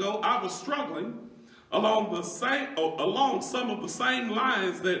years ago, I was struggling along some of the same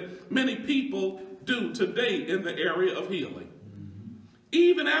lines that many people do today in the area of healing.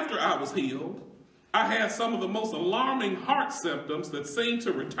 Even after I was healed, I had some of the most alarming heart symptoms that seemed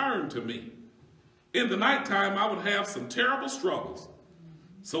to return to me. In the nighttime, I would have some terrible struggles.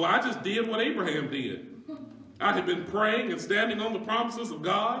 So I just did what Abraham did. I had been praying and standing on the promises of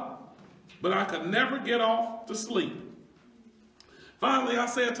God, but I could never get off to sleep. Finally, I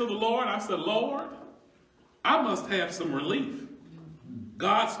said to the Lord, I said, Lord, I must have some relief.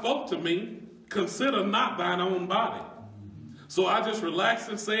 God spoke to me consider not thine own body. So I just relaxed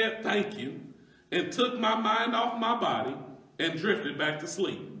and said, thank you, and took my mind off my body and drifted back to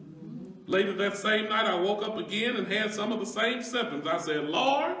sleep. Later that same night, I woke up again and had some of the same symptoms. I said,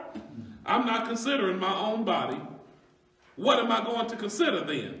 Lord, I'm not considering my own body. What am I going to consider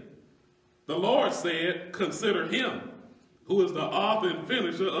then? The Lord said, consider him who is the author and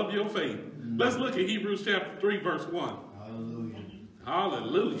finisher of your faith. Let's look at Hebrews chapter 3, verse 1. Hallelujah.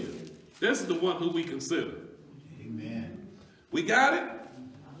 Hallelujah. This is the one who we consider. Amen. We got it?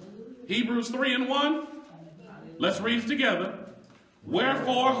 Hebrews 3 and 1. Let's read it together.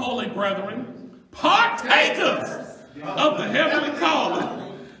 Wherefore, holy brethren, partakers of the heavenly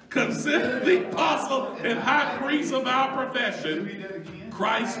calling, consider the apostle and high priest of our profession,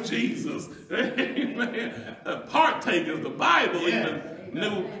 Christ Jesus. Amen. Partakers, the Bible even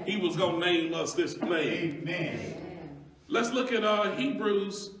knew he was going to name us this name. Amen. Let's look at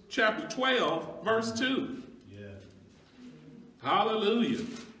Hebrews chapter 12, verse 2. Yeah. Hallelujah.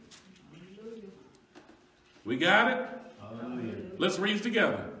 We got it? Hallelujah. Let's read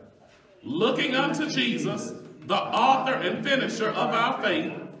together. Looking unto Jesus, the author and finisher of our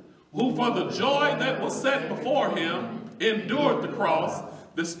faith, who for the joy that was set before him endured the cross,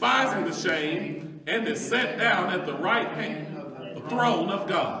 despising the shame, and is set down at the right hand of the throne of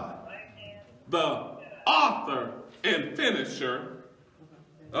God. The author and finisher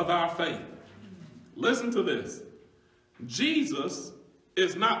of our faith. Listen to this. Jesus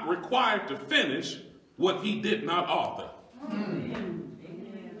is not required to finish what he did not author.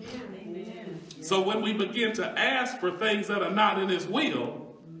 So when we begin to ask for things that are not in his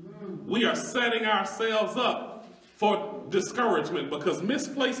will, we are setting ourselves up for discouragement, because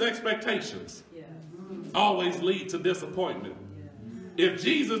misplaced expectations always lead to disappointment. If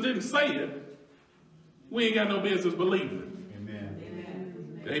Jesus didn't say it, we ain't got no business believing it.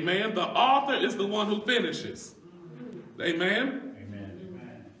 Amen. Amen. The author is the one who finishes. Amen.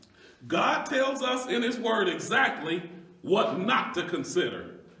 Amen. God tells us in his word exactly what not to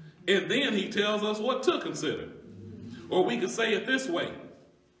consider. And then he tells us what to consider. Or we could say it this way.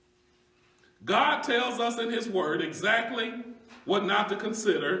 God tells us in his word exactly what not to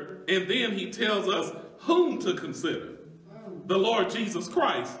consider. And then he tells us whom to consider. The Lord Jesus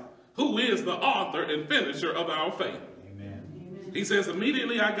Christ, who is the author and finisher of our faith. Amen. He says,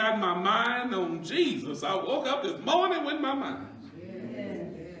 immediately I got my mind on Jesus. I woke up this morning with my mind.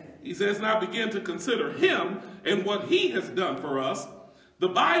 He says, and I begin to consider him and what he has done for us. The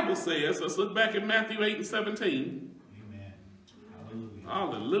Bible says, let's look back at Matthew 8 and 17. Amen. Hallelujah.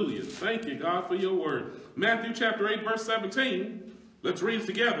 Hallelujah. Thank you, God, for your word. Matthew chapter 8, verse 17. Let's read it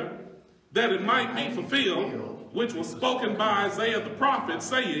together. That it might be fulfilled, which was spoken by Isaiah the prophet,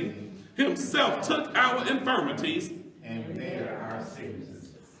 saying, himself took our infirmities And bear our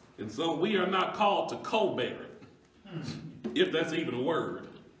sicknesses. And so we are not called to co-bear it, if that's even a word.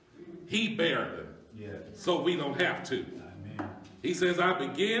 He bare them, Yes. so we don't have to. Amen. He says, I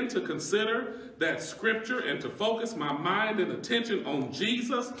began to consider that scripture and to focus my mind and attention on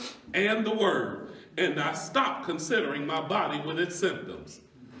Jesus and the word. And I stopped considering my body with its symptoms.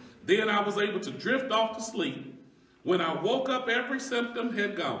 Then I was able to drift off to sleep. When I woke up, every symptom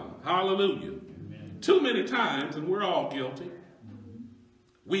had gone. Hallelujah. Amen. Too many times, and we're all guilty,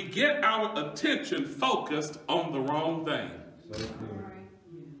 we get our attention focused on the wrong thing. So good.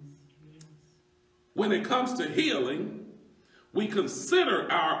 When it comes to healing, we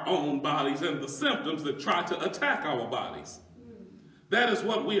consider our own bodies and the symptoms that try to attack our bodies. That is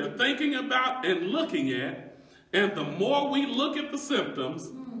what we are thinking about and looking at. And the more we look at the symptoms,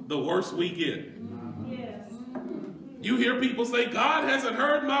 the worse we get. Yes. You hear people say, God hasn't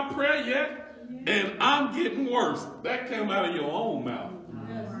heard my prayer yet, and I'm getting worse. That came out of your own mouth.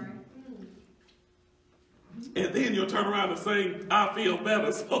 And then you'll turn around and say, I feel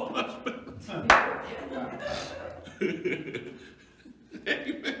better, so much better.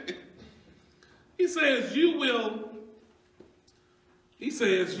 Amen. He says, you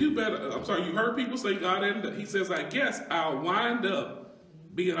heard people say God ended. He says, I guess I'll wind up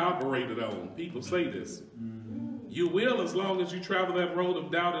being operated on. People say this. You will, as long as you travel that road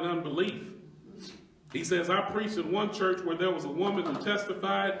of doubt and unbelief. He says, I preached in one church where there was a woman who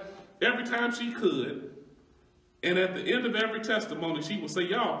testified every time she could. And at the end of every testimony, she would say,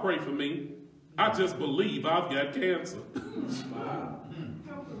 y'all pray for me. I just believe I've got cancer. Wow.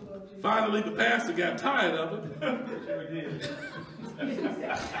 Finally, the pastor got tired of it. Sure did.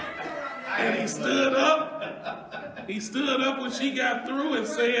 And he stood up. He stood up when she got through and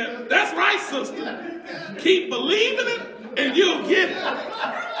said, that's right, sister. Keep believing it and you'll get it.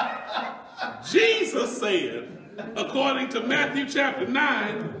 Jesus said, according to Matthew chapter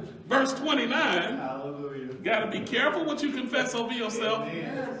 9, verse 29. Hallelujah. Got to be careful what you confess over yourself.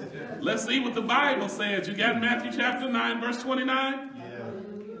 Let's see what the Bible says. You got Matthew chapter 9, verse 29? Yeah.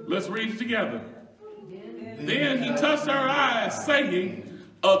 Let's read it together. Then he touched her eyes, saying,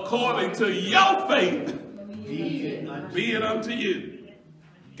 according to your faith, be it unto you.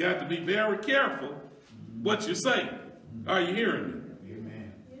 Got to be very careful what you say. Are you hearing me?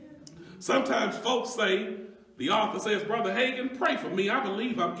 Amen. Sometimes folks say, the author says, Brother Hagin, pray for me. I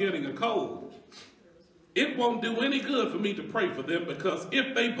believe I'm getting a cold. It won't do any good for me to pray for them, because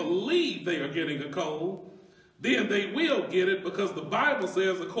if they believe they are getting a cold, then they will get it, because the Bible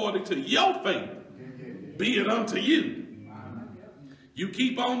says, according to your faith, be it unto you. You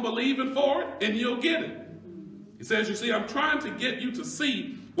keep on believing for it and you'll get it. He says, you see, I'm trying to get you to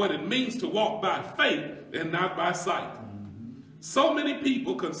see what it means to walk by faith and not by sight. So many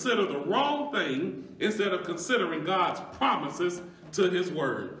people consider the wrong thing instead of considering God's promises to his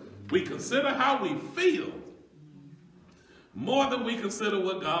word. We consider how we feel more than we consider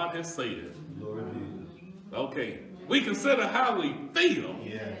what God has said. Lord Jesus. Okay. We consider how we feel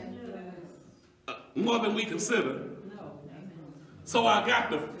Yes. more than we consider. So I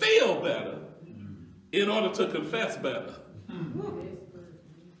got to feel better in order to confess better.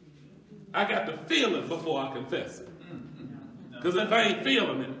 I got to feel it before I confess it. Because if I ain't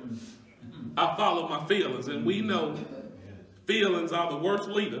feeling it, I follow my feelings. And we know feelings are the worst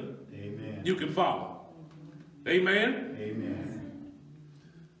leader you can follow. Amen? Amen.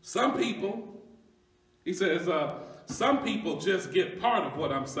 Some people, he says, some people just get part of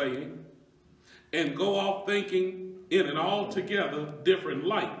what I'm saying and go off thinking in an altogether different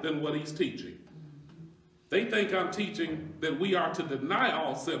light than what he's teaching. They think I'm teaching that we are to deny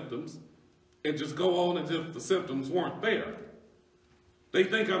all symptoms and just go on as if the symptoms weren't there. They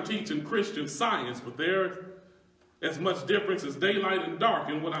think I'm teaching Christian science, but there's as much difference as daylight and dark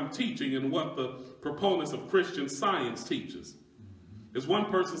in what I'm teaching and what the proponents of Christian science teaches. As one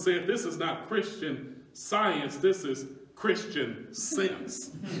person said, this is not Christian science, this is Christian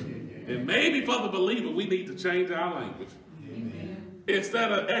sense. And maybe for the believer, we need to change our language. Amen.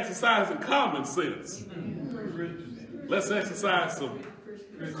 Instead of exercising common sense, let's exercise some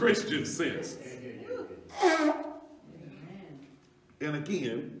Christian sense. And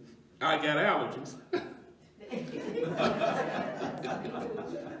again, I got allergies.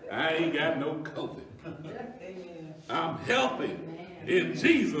 I ain't got no COVID. I'm healthy in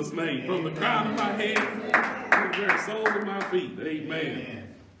Jesus' name, from the crown of my head to the very soles of my feet.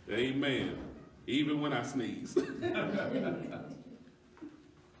 Amen. Amen. Even when I sneeze.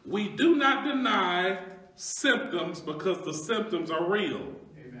 We do not deny symptoms because the symptoms are real.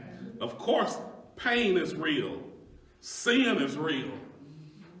 Amen. Of course, pain is real. Sin is real.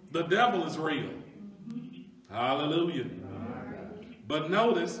 The devil is real. Hallelujah. But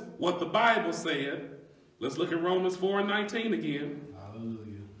notice what the Bible said. Let's look at Romans 4:19 again.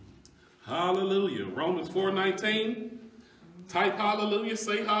 Hallelujah. Hallelujah. Romans 4:19. Type hallelujah.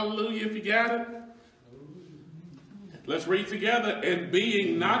 Say hallelujah if you got it. Let's read together. And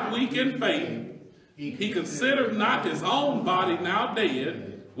being not weak in faith, he considered not his own body now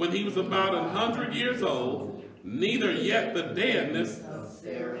dead, when he was about 100 years old, neither yet the deadness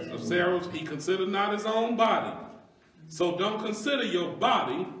of Sarah. He considered not his own body. So don't consider your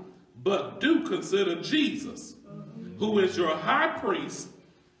body, but do consider Jesus, who is your high priest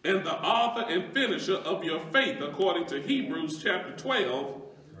and the author and finisher of your faith, according to Hebrews chapter 12,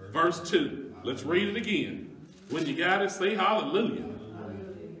 verse 2. Let's read it again. When you got it, say hallelujah.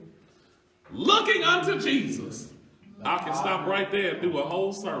 Looking unto Jesus. I can stop right there and do a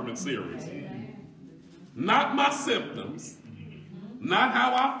whole sermon series. Not my symptoms, not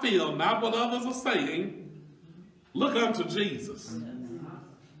how I feel, not what others are saying. Look unto Jesus.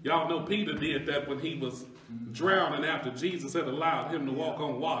 Y'all know Peter did that when he was drowning after Jesus had allowed him to walk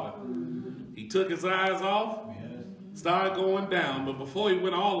on water. He took his eyes off, started going down, but before he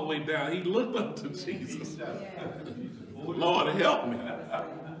went all the way down, he looked up to Jesus. Lord, help me.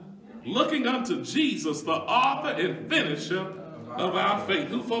 Looking unto Jesus, the author and finisher of our faith,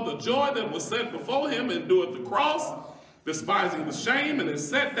 who for the joy that was set before him endured the cross, despising the shame, and is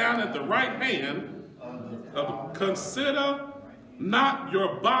set down at the right hand of. Consider not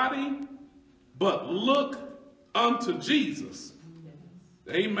your body, but look unto Jesus.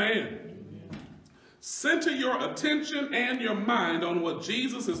 Amen. Center your attention and your mind on what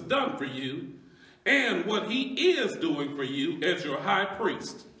Jesus has done for you and what he is doing for you as your high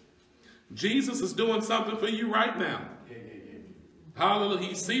priest. Jesus is doing something for you right now. Hallelujah.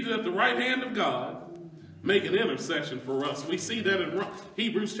 He's seated at the right hand of God, making intercession for us. We see that in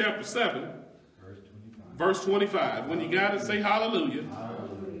Hebrews chapter 7, verse 25. When you got it, say hallelujah.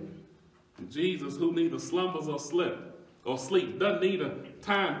 Hallelujah. Jesus, who neither slumbers or sleep, doesn't need a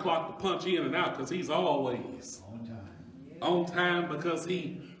time clock to punch in and out, because he's always on time, because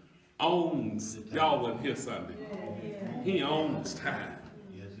he owns. Y'all wasn't here Sunday. He owns time.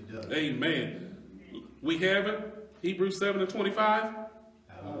 Yes, he does. Amen. We have it. Hebrews 7:25.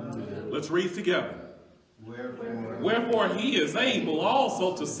 Let's read together. Wherefore he is able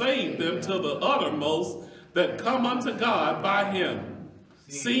also to save them to the uttermost that come unto God by him,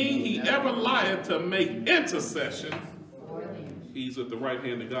 seeing he ever lieth to make intercession. He's at the right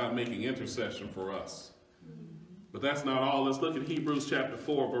hand of God making intercession for us. But that's not all. Let's look at Hebrews chapter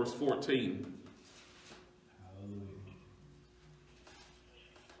 4, verse 14.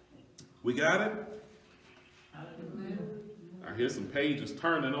 We got it? I hear some pages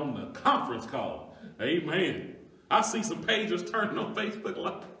turning on the conference call. Amen. I see some pages turning on Facebook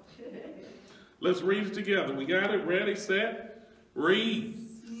Live. Let's read it together. We got it? Ready, set, read.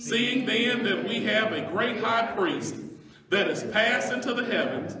 Seeing then that we have a great high priest that is passed into the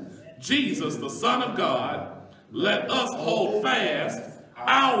heavens, Jesus, the Son of God, let us hold fast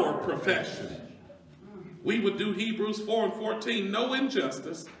our profession. We would do Hebrews 4 and 14 no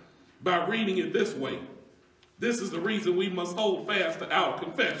injustice by reading it this way. This is the reason we must hold fast to our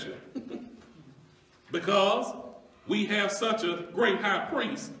confession. Because we have such a great high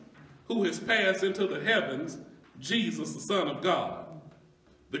priest who has passed into the heavens, Jesus, the Son of God.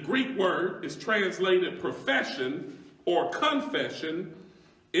 The Greek word is translated profession or confession,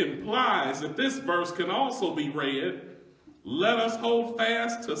 implies that this verse can also be read, let us hold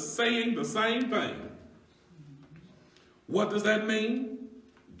fast to saying the same thing. What does that mean?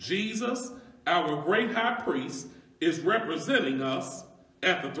 Jesus, our great high priest, is representing us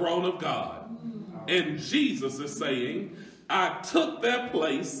at the throne of God. And Jesus is saying, I took their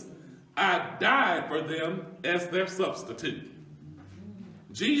place, I died for them as their substitute.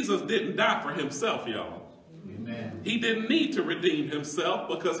 Jesus didn't die for himself, y'all. Amen. He didn't need to redeem himself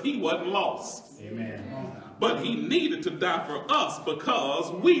because he wasn't lost. Amen. But he needed to die for us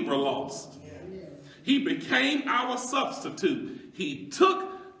because we were lost. He became our substitute. He took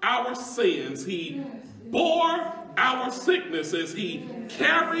our sins. He bore our sicknesses. He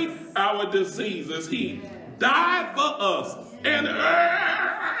carried our diseases. He died for us. And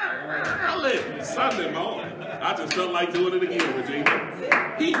early Sunday morning, I just felt like doing it again,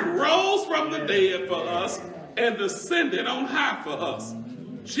 Regina. He rose from the dead for us and descended on high for us.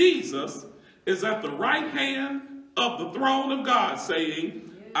 Jesus is at the right hand of the throne of God saying,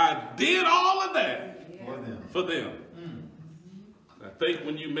 I did all of that for them. I think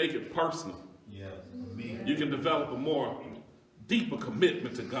when you make it personal, you can develop a more deeper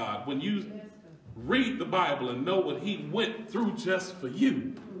commitment to God. When you read the Bible and know what he went through just for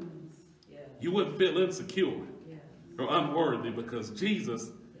you, you wouldn't feel insecure or unworthy because Jesus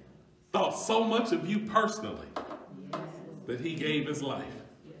thought so much of you personally that he gave his life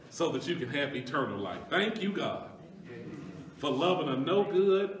so that you can have eternal life. Thank you, God, for loving a no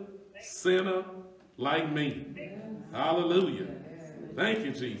good sinner like me. Hallelujah. Thank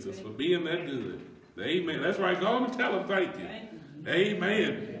you, Jesus, for being that good. Amen. That's right. Go on and tell him thank you.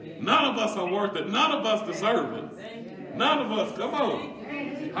 Amen. None of us are worth it. None of us deserve it. None of us. Come on.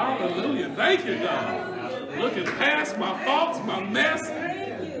 Hallelujah. Thank you, God. Looking past my faults, my mess,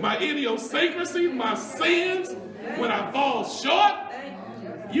 my idiosyncrasy, my sins. When I fall short,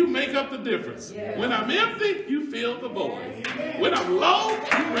 you make up the difference. When I'm empty, you fill the void. When I'm low,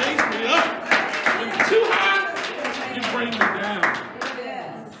 you raise me up. When I'm too high, you bring me down.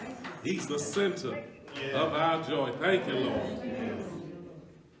 He's the center of our joy. Thank you, Lord.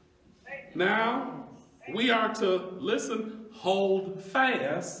 Now, we are to, listen, hold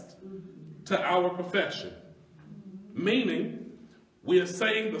fast to our profession. Meaning, we are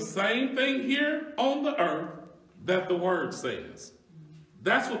saying the same thing here on the earth that the word says.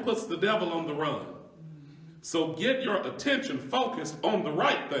 That's what puts the devil on the run. So get your attention focused on the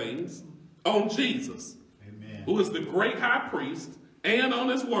right things, on Jesus, Amen, who is the great high priest, and on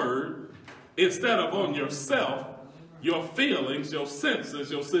his word, instead of on yourself, your feelings, your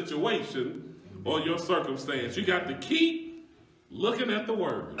senses, your situation, or your circumstance. You got to keep looking at the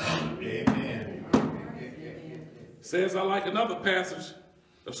word. Amen. Says, I like another passage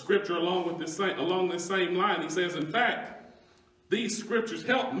of scripture along this same line. He says, in fact, these scriptures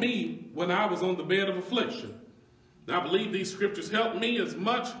helped me when I was on the bed of affliction. I believe these scriptures helped me as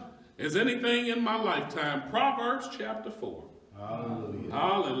much as anything in my lifetime. Proverbs chapter 4. Hallelujah.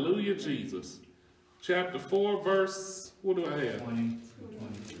 Hallelujah, Jesus. Chapter 4, verse, what do I have?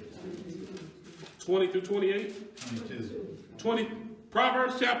 20 through 28? 22.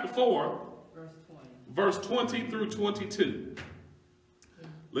 Proverbs chapter 4, verse 20 through 22.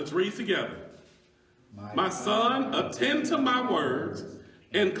 Let's read together. My son, attend to my words,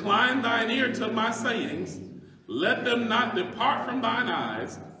 incline thine ear to my sayings. Let them not depart from thine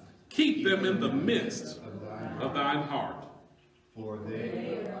eyes. Keep them in the midst of thine heart. For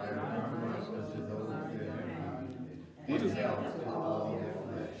they are harmless unto those that have and health to all their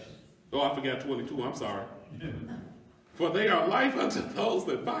flesh. Oh, I forgot 22. I'm sorry. For they are life unto those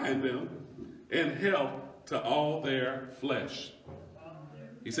that find them, and health to all their flesh.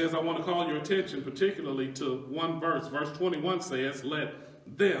 He says, I want to call your attention particularly to one verse. Verse 21 says,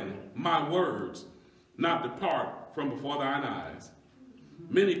 let them, my words, not depart from before thine eyes.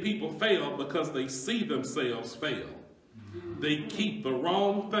 Many people fail because they see themselves fail. They keep the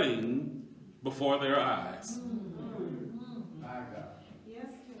wrong thing before their eyes.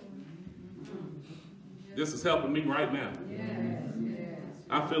 This is helping me right now.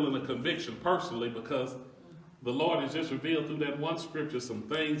 I'm feeling a conviction personally because the Lord has just revealed through that one scripture some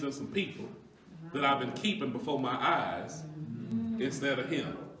things and some people that I've been keeping before my eyes instead of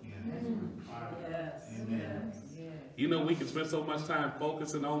Him. Amen. You know, we can spend so much time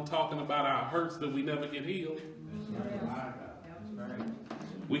focusing on talking about our hurts that we never get healed.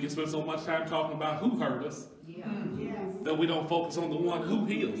 We can spend so much time talking about who hurt us that we don't focus on the one who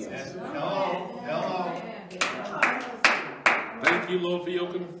heals us. Hello. Thank you, Lord, for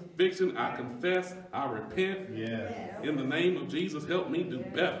your conviction. I confess, I repent. Yes. In the name of Jesus, help me do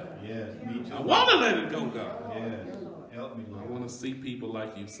better. Yes. Me too. I want to let it go, God. Yes. Help me, I Lord. want to see people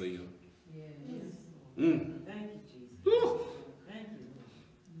like you see them. Thank you, Jesus. Whew. Thank you.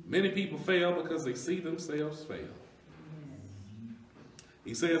 Many people fail because they see themselves fail.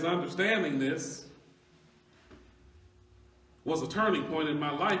 He says, understanding this was a turning point in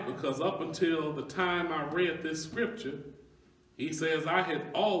my life because up until the time I read this scripture, he says, I had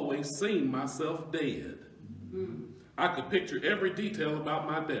always seen myself dead. I could picture every detail about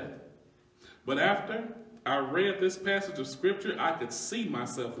my death. But after I read this passage of scripture, I could see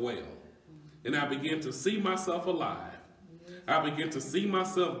myself well. And I began to see myself alive. I began to see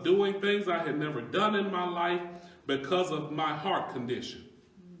myself doing things I had never done in my life because of my heart condition.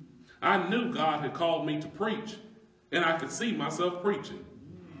 I knew God had called me to preach, and I could see myself preaching.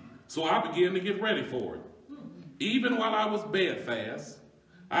 So I began to get ready for it. Even while I was bedfast,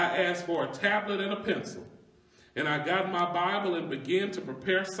 I asked for a tablet and a pencil, and I got my Bible and began to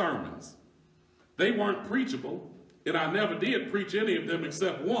prepare sermons. They weren't preachable, and I never did preach any of them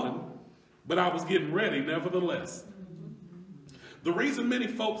except one, but I was getting ready nevertheless. The reason many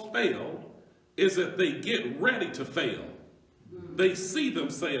folks fail is that they get ready to fail. They see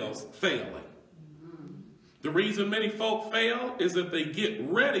themselves failing. The reason many folk fail is that they get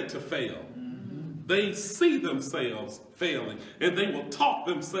ready to fail. They see themselves failing, and they will talk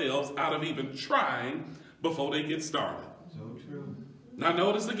themselves out of even trying before they get started. So true. Now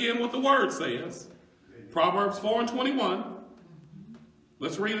notice again what the word says. Proverbs 4:21.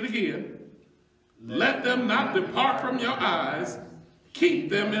 Let's read it again. Let them not depart from your eyes. Keep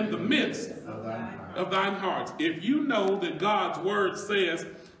them in the midst of thine hearts. If you know that God's word says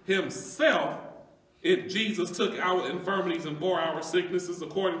himself, Jesus took our infirmities and bore our sicknesses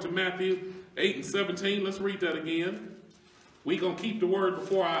according to Matthew 8:17. Let's read that again. We're going to keep the word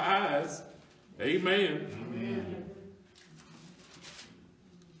before our eyes. Amen. Amen.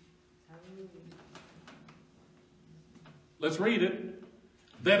 Let's read it.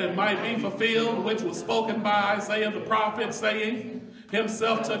 That it might be fulfilled, which was spoken by Isaiah the prophet, saying,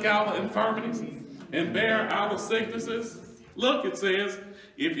 himself took our infirmities and bare our sicknesses. Look, it says,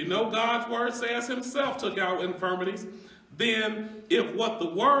 if you know God's word says himself took our infirmities, then if what the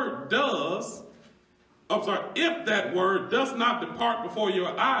word does, if that word does not depart before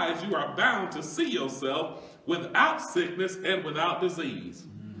your eyes, you are bound to see yourself without sickness and without disease.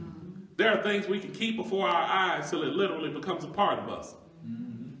 There are things we can keep before our eyes till it literally becomes a part of us.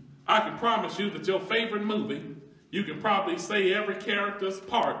 I can promise you that your favorite movie, you can probably say every character's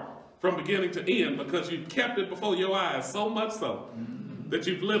part from beginning to end because you've kept it before your eyes so much so that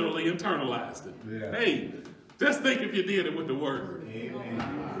you've literally internalized it. Yeah. Hey, just think if you did it with the word.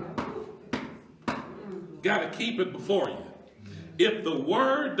 Amen. Got to keep it before you. If the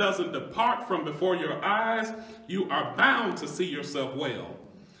word doesn't depart from before your eyes, you are bound to see yourself well.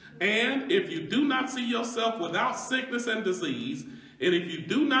 And if you do not see yourself without sickness and disease, and if you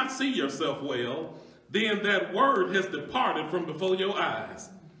do not see yourself well, then that word has departed from before your eyes.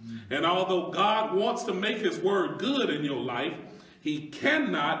 And although God wants to make his word good in your life, he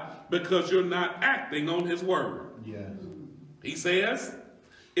cannot because you're not acting on his word. Yes. He says,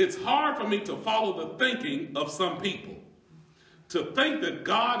 it's hard for me to follow the thinking of some people. To think that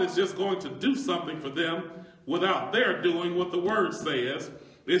God is just going to do something for them without their doing what the word says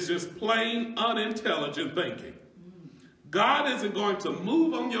It's just plain unintelligent thinking. God isn't going to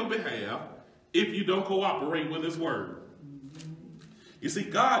move on your behalf if you don't cooperate with his word. You see,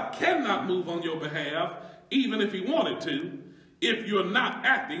 God cannot move on your behalf, even if he wanted to, if you're not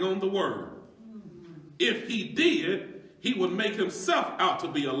acting on the word. If he did, he would make himself out to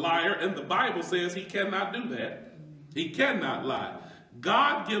be a liar, and the Bible says he cannot do that. He cannot lie.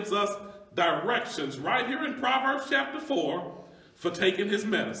 God gives us directions right here in Proverbs chapter 4 for taking his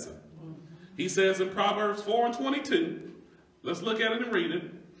medicine. He says in Proverbs 4:22, let's look at it and read it.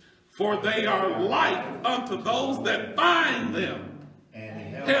 For they are life unto those that find them,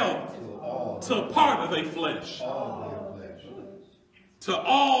 and health to part of their flesh. To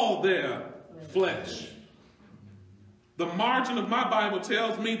all their flesh. The margin of my Bible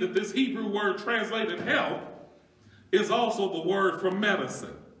tells me that this Hebrew word translated health is also the word for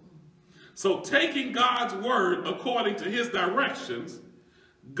medicine. So taking God's word according to his directions,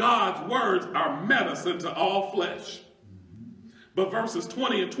 God's words are medicine to all flesh. But verses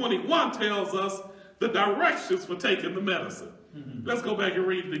 20 and 21 tells us the directions for taking the medicine. Let's go back and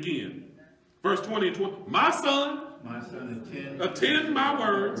read it again. Verse 20 and 20. My son, attend my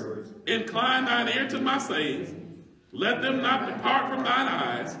words, incline thine ear to my sayings, let them not depart from thine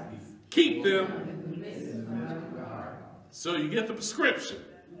eyes, keep them. So you get the prescription,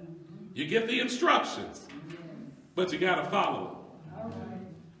 you get the instructions, but you got to follow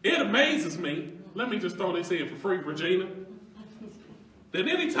it. It amazes me, let me just throw this in for free, Regina, that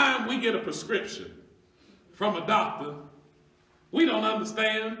anytime we get a prescription from a doctor, we don't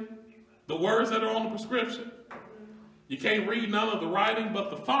understand the words that are on the prescription. You can't read none of the writing, but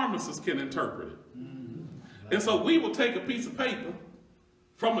the pharmacist can interpret it. And so we will take a piece of paper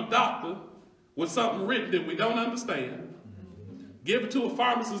from a doctor with something written that we don't understand, give it to a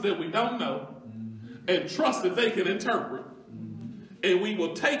pharmacist that we don't know, and trust that they can interpret, and we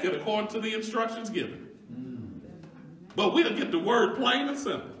will take it according to the instructions given. But we'll get the word plain and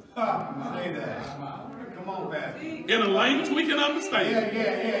simple. Say that. Come on, Pastor. In a language we can understand.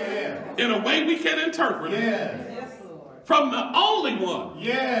 Yeah. In a way we can interpret it. Yes. From the only one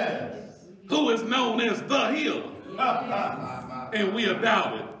Yes. who is known as the healer. And we are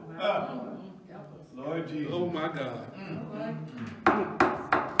doubted. Lord Jesus. Oh my God.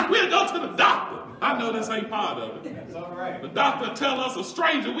 We'll go to the doctor. I know this ain't part of it. That's all right. The doctor tell us a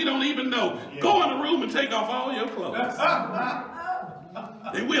stranger we don't even know. Yeah. Go in the room and take off all your clothes.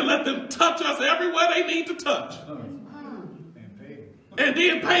 And we'll let them touch us everywhere they need to touch. And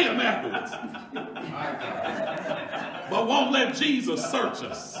then pay them afterwards. But won't let Jesus search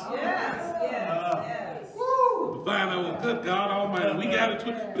us. Yes. Find out, well, good God Almighty, we got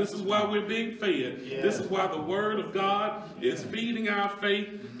it. This is why we're being fed. Yes. This is why the Word of God is feeding our faith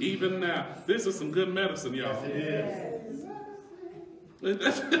even now. This is some good medicine, y'all. Yes, it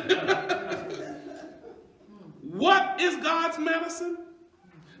is. What is God's medicine?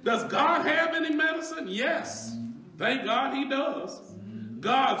 Does God have any medicine? Yes. Thank God he does.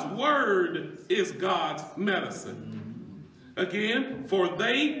 God's Word is God's medicine. Again, for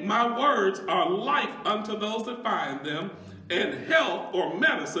they, my words, are life unto those that find them, and health or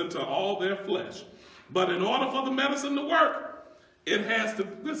medicine to all their flesh. But in order for the medicine to work, it has to,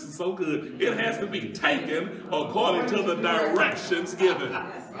 this is so good, it has to be taken according to the directions given.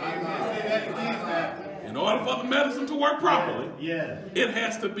 In order for the medicine to work properly, it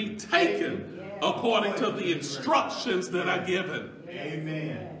has to be taken according to the instructions that are given.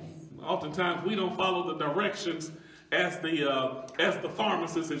 Amen. Oftentimes we don't follow the directions as the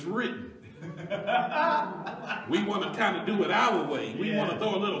pharmacist has written. We want to kind of do it our way. We want to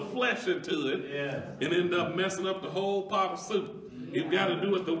throw a little flesh into it and end up messing up the whole pot of soup. You've got to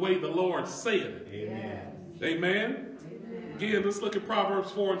do it the way the Lord said it. Amen. Again, let's look at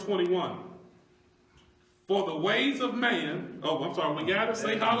Proverbs 4:21. For the ways of man, oh, I'm sorry, we got to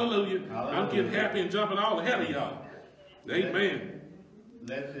say hallelujah. I'm getting happy and jumping all ahead of y'all. Amen.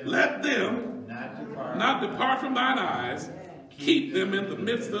 Let them not depart from thine eyes. Keep them in the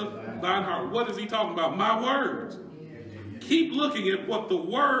midst of thine heart. What is he talking about? My words. Keep looking at what the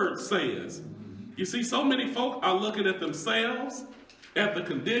word says. You see, so many folk are looking at themselves, at the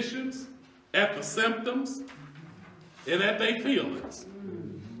conditions, at the symptoms, and at their feelings.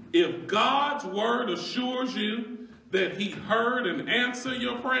 If God's word assures you that he heard and answered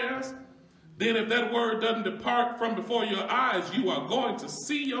your prayers, then if that word doesn't depart from before your eyes, you are going to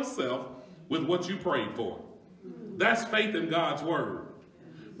see yourself with what you prayed for. That's faith in God's word.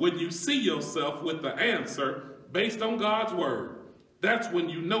 When you see yourself with the answer based on God's word, that's when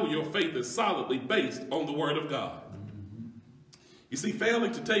you know your faith is solidly based on the word of God. You see,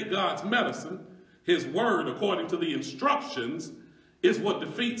 failing to take God's medicine, his word according to the instructions, is what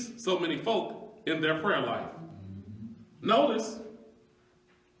defeats so many folk in their prayer life. Notice,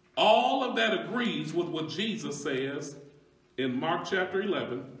 all of that agrees with what Jesus says in Mark chapter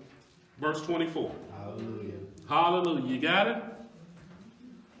 11, verse 24. Hallelujah. Hallelujah. You got it?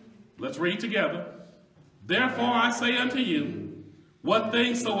 Let's read together. Therefore I say unto you, what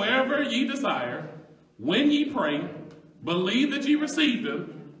things soever ye desire, when ye pray, believe that ye receive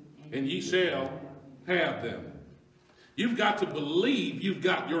them, and ye shall have them. You've got to believe you've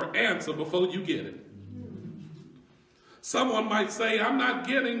got your answer before you get it. Someone might say, I'm not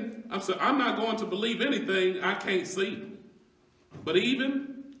going to believe anything I can't see. But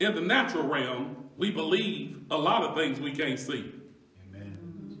even in the natural realm, we believe a lot of things we can't see.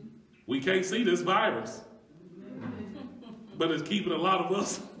 Amen. We can't see this virus, but it's keeping a lot of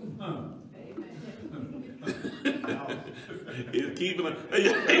us. It's keeping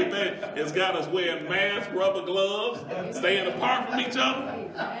it's got us wearing masks, rubber gloves, staying apart from each other.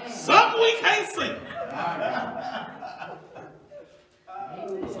 Something we can't see.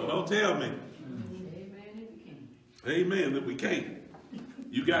 So don't tell me. Amen, that we can't.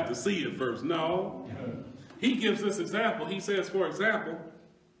 You got to see it first. No. He gives this example. He says, for example,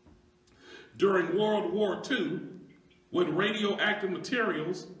 during World War II, when radioactive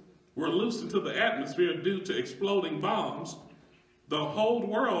materials were loosed into the atmosphere due to exploding bombs, the whole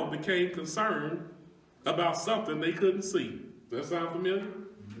world became concerned about something they couldn't see. Does that sound familiar?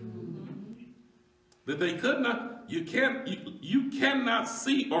 That they could not, you cannot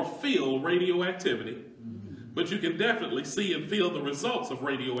see or feel radioactivity, but you can definitely see and feel the results of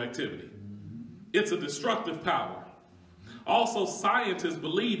radioactivity. It's a destructive power. Also, scientists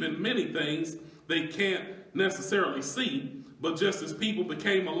believe in many things they can't necessarily see, but just as people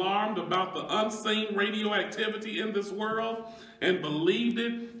became alarmed about the unseen radioactivity in this world and believed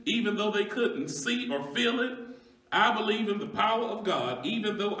it, even though they couldn't see or feel it, I believe in the power of God,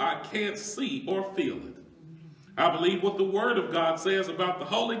 even though I can't see or feel it. I believe what the Word of God says about the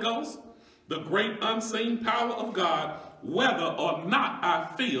Holy Ghost, the great unseen power of God, whether or not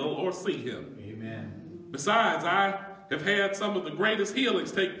I feel or see Him. Amen. Besides, I have had some of the greatest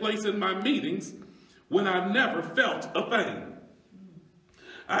healings take place in my meetings when I never felt a thing.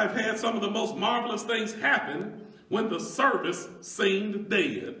 I've had some of the most marvelous things happen when the service seemed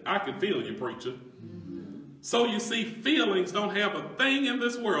dead. I can feel you, preacher. So you see, feelings don't have a thing in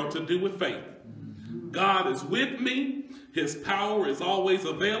this world to do with faith. God is with me. His power is always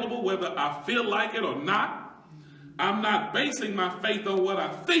available, whether I feel like it or not. I'm not basing my faith on what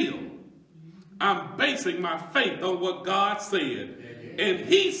I feel. I'm basing my faith on what God said. And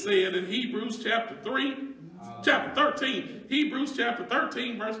He said in Hebrews chapter 13, Hebrews chapter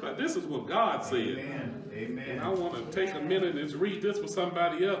 13, verse 5. This is what God said. Amen. Amen. And I want to take a minute and read this for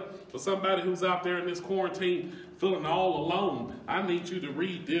somebody else, for somebody who's out there in this quarantine feeling all alone. I need you to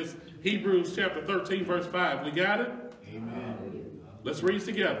read this. Hebrews chapter 13, verse 5. We got it? Amen. Let's read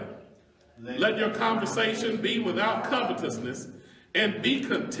together. Let your conversation be without covetousness, and be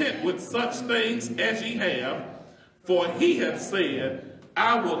content with such things as ye have. For He hath said,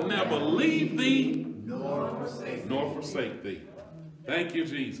 I will never leave thee nor forsake thee. Thank you,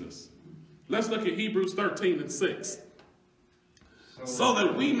 Jesus. Let's look at Hebrews 13 and 6. So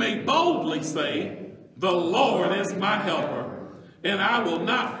that we may boldly say, the Lord is my helper, and I will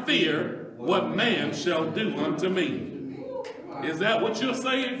not fear what man shall do unto me. Is that what you're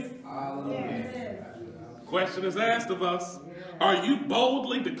saying? Question is asked of us. Are you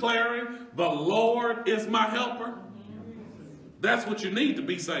boldly declaring, the Lord is my helper? That's what you need to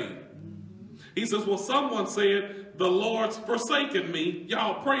be saying. He says, well, someone said, the Lord's forsaken me.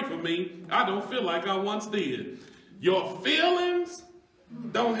 Y'all pray for me. I don't feel like I once did. Your feelings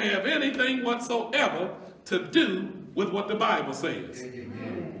don't have anything whatsoever to do with what the Bible says. It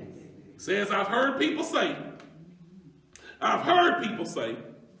says, I've heard people say,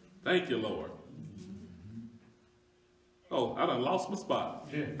 thank you, Lord. Oh, I done lost my spot.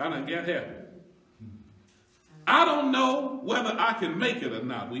 I done got happy. I don't know whether I can make it or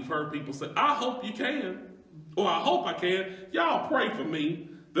not. We've heard people say, I hope you can. Or I hope I can. Y'all pray for me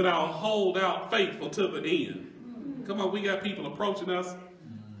that I'll hold out faithful to the end. Come on, we got people approaching us,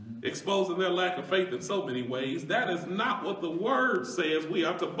 exposing their lack of faith in so many ways. That is not what the Word says we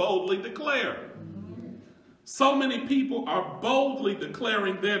are to boldly declare. So many people are boldly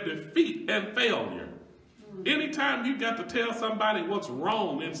declaring their defeat and failure. Anytime you got to tell somebody what's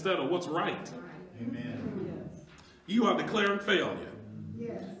wrong instead of what's right, Amen. you are declaring failure.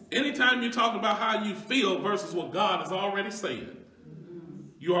 Yes. Anytime you talk about how you feel versus what God has already said,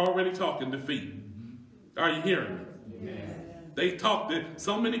 you're already talking defeat. Are you hearing me? Amen. They talk that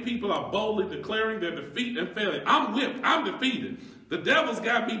so many people are boldly declaring their defeat and failure. I'm whipped. I'm defeated. The devil's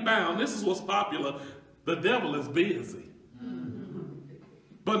got me bound. This is what's popular. The devil is busy.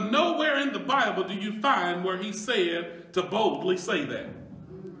 But nowhere in the Bible do you find where he said to boldly say that.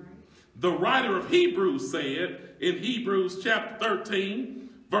 The writer of Hebrews said in Hebrews chapter 13,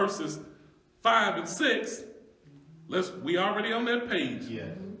 verses 5 and 6, we already on that page.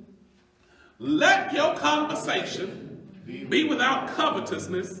 Yes. Let your conversation be without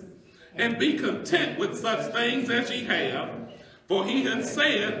covetousness, and be content with such things as ye have. For he has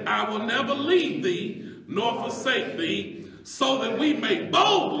said, I will never leave thee, nor forsake thee, so that we may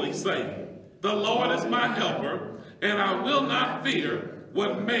boldly say, the Lord is my helper, and I will not fear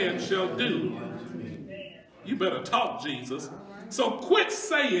what man shall do. You better talk, Jesus. So quit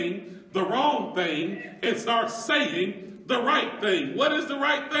saying the wrong thing and start saying the right thing. What is the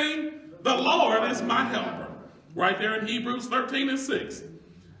right thing? The Lord is my helper. Right there in Hebrews 13 and 6.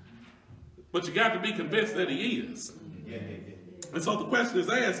 But you got to be convinced that he is. And so the question is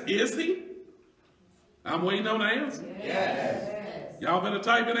asked, is he? I'm waiting on the answer. Yes. Y'all better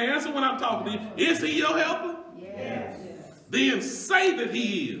type in the answer when I'm talking to you. Is he your helper? Yes. Then say that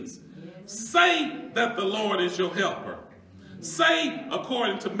he is. Say that the Lord is your helper. Say,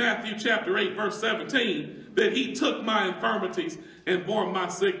 according to Matthew chapter 8, verse 17, that he took my infirmities and bore my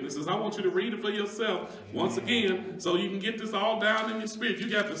sicknesses. I want you to read it for yourself once again so you can get this all down in your spirit. You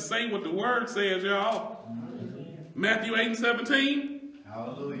got to say what the word says, y'all. Matthew 8 and 17.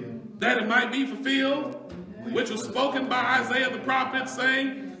 Hallelujah. That it might be fulfilled, which was spoken by Isaiah the prophet,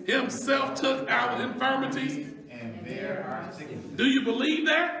 saying, himself took our infirmities And bear our sicknesses. Do you believe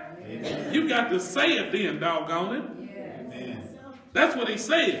that? Amen. You got to say it then, doggone it. Amen. That's what he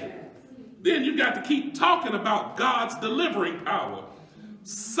said. Then you got to keep talking about God's delivering power.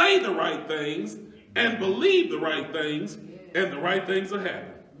 Say the right things and believe the right things, and the right things will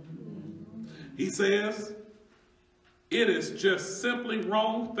happen. He says, it is just simply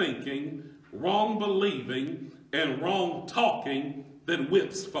wrong thinking, wrong believing, and wrong talking that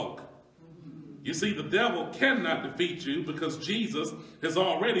whips folk. You see, the devil cannot defeat you because Jesus has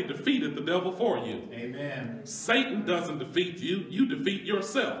already defeated the devil for you. Amen. Satan doesn't defeat you, you defeat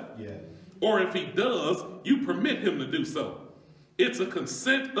yourself. Yes. Or if he does, you permit him to do so. It's a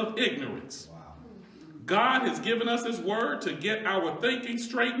consent of ignorance. Wow. God has given us his word to get our thinking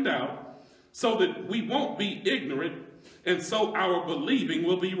straightened out so that we won't be ignorant, and so our believing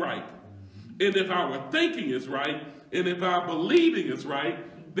will be right. And if our thinking is right, and if our believing is right,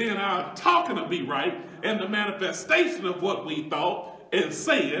 then our talking will be right, and the manifestation of what we thought and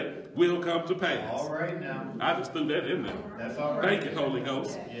said will come to pass. All right now. I just threw that in there. That's all right. Thank you, Holy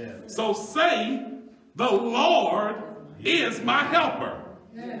Ghost. Yes. So say, the Lord is my helper.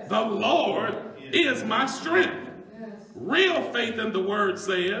 The Lord is my strength. Real faith in the word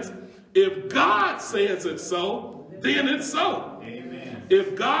says, if God says it so, then it's so. Amen.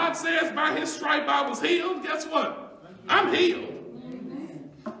 If God says by his stripe I was healed, guess what? I'm healed.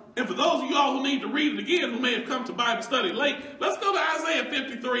 And for those of y'all who need to read it again, who may have come to Bible study late, let's go to Isaiah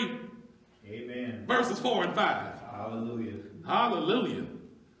 53, Amen. verses 4 and 5. Hallelujah. Hallelujah.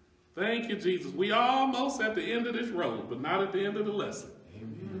 Thank you, Jesus. We almost at the end of this road, but not at the end of the lesson.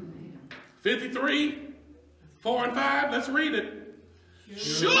 Amen. 53, 4 and 5, let's read it.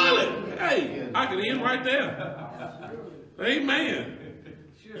 Surely, hey, I can end right there. Amen.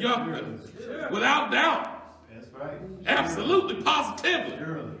 Without doubt, That's right. absolutely, positively.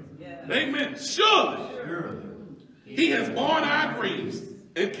 Surely. Amen. Surely, Surely. he has borne our griefs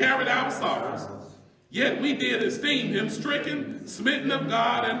and carried our sorrows. Yet we did esteem him stricken, smitten of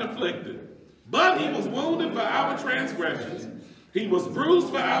God, and afflicted. But he was wounded for our transgressions. He was bruised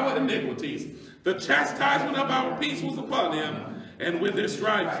for our iniquities. The chastisement of our peace was upon him, and with his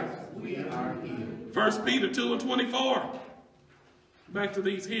stripes We are healed. 1 Peter 2 and 24. Back to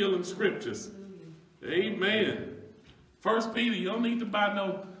these healing scriptures. Amen. 1 Peter, you don't need to buy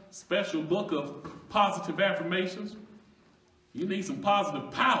no special book of positive affirmations. You need some positive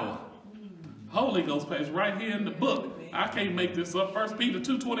power. Holy Ghost page right here in the book. I can't make this up. 1 Peter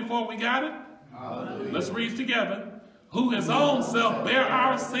 2:24, we got it? Hallelujah. Let's read together. Who his own self bare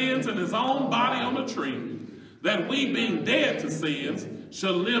our sins in his own body on the tree, that we being dead to sins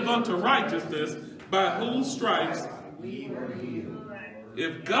shall live unto righteousness, by whose stripes We were healed.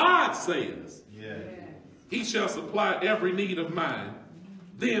 if God says Yes. he shall supply every need of mine,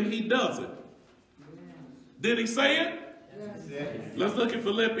 then he does it. Did he say it? Yes. Let's look at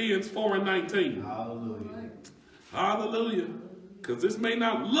Philippians 4 and 19. Hallelujah. Hallelujah. Because this may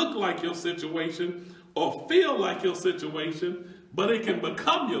not look like your situation or feel like your situation, but it can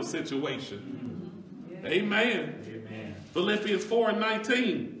become your situation. Amen. Amen. Philippians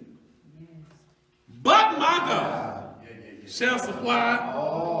 4:19. But my God shall supply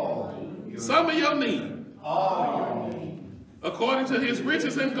some of your need according to his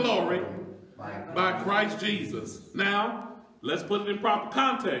riches and glory by Christ Jesus. Now, let's put it in proper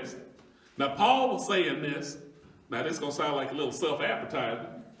context. Now, Paul was saying this. Now, this is going to sound like a little self-advertising.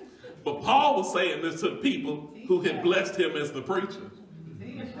 But Paul was saying this to the people who had blessed him as the preacher.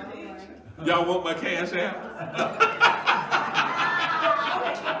 Y'all want my cash app?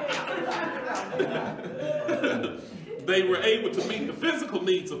 They were able to meet the physical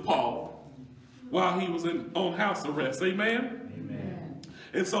needs of Paul while he was on house arrest. Amen? Amen.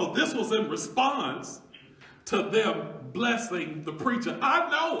 And so this was in response to them blessing the preacher.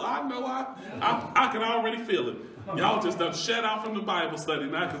 I can already feel it. Y'all just done shut out from the Bible study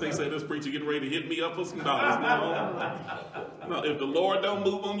now because they say this preacher getting ready to hit me up for some dollars. No, if the Lord don't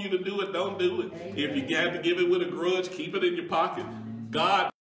move on you to do it, don't do it. If you got to give it with a grudge, keep it in your pocket. God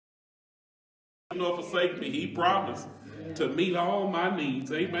nor forsake me. He promised to meet all my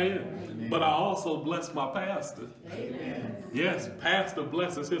needs. Amen. But I also bless my pastor. Amen. Yes, pastor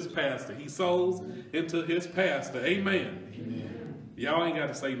blesses his pastor. He sows into his pastor. Amen. Amen. Y'all ain't got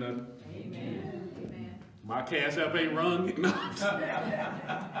to say nothing. Amen. My cash app ain't rung. No.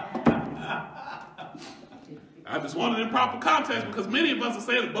 I just wanted it in proper context because many of us are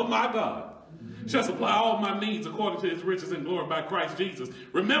saying, but my God shall supply all my needs according to his riches and glory by Christ Jesus.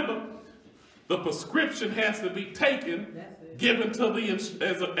 Remember, the prescription has to be taken, given to the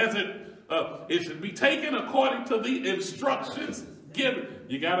it should be taken according to the instructions given.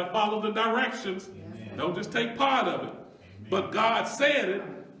 You got to follow the directions. Amen. Don't just take part of it. Amen. But God said it.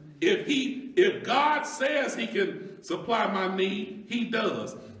 If God says he can supply my need, he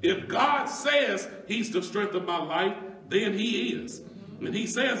does. If God says he's the strength of my life, then he is. And he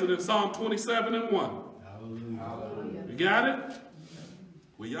says it in Psalm 27:1. Hallelujah. You got it?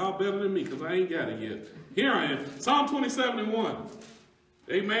 Well, y'all better than me because I ain't got it yet. Here I am. Psalm 27:1.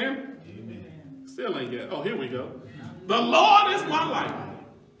 Amen? Amen. Still ain't got it. Oh, here we go. The Lord is my light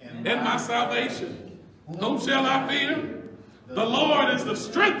and my salvation. Whom shall I fear? The Lord is the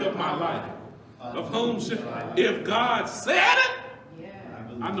strength of my life. Of whom shall... If God said it,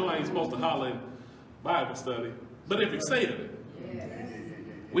 I know I ain't supposed to holler in Bible study, but if he said it,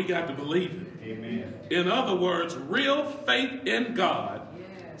 we got to believe it. Amen. In other words, real faith in God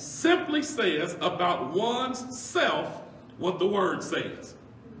simply says about one's self what the word says.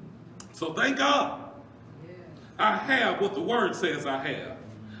 So thank God. I have what the word says I have.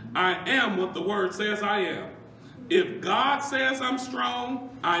 I am what the word says I am. If God says I'm strong,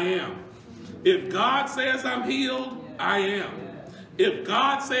 I am. If God says I'm healed, I am. If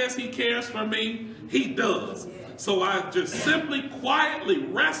God says he cares for me, he does. So I just simply quietly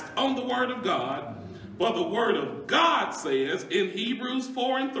rest on the word of God. For the word of God says in Hebrews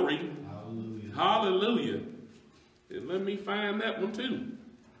 4:3, hallelujah. And let me find that one too.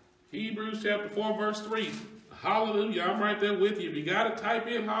 Hebrews chapter 4 verse 3. Hallelujah. I'm right there with you. If you got to type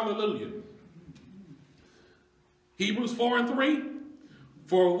in hallelujah. Hebrews 4:3.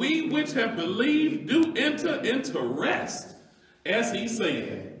 For we which have believed do enter into rest, as he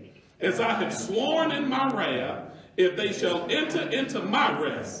said, as I have sworn in my wrath, if they shall enter into my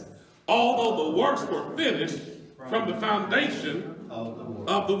rest, although the works were finished from the foundation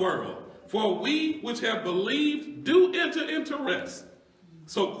of the world. For we which have believed do enter into rest.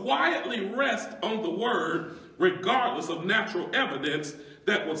 So quietly rest on the word, regardless of natural evidence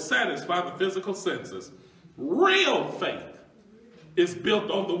that will satisfy the physical senses. Real faith is built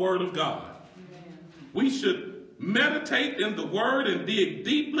on the word of God. We should meditate in the word and dig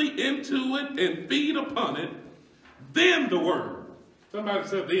deeply into it and feed upon it. Then the word. Somebody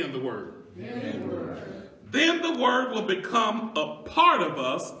said then the word. Then the word will become a part of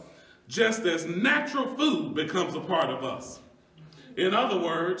us, just as natural food becomes a part of us. In other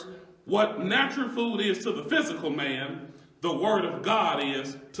words, what natural food is to the physical man, the word of God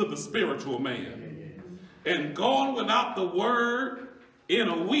is to the spiritual man. And going without the word in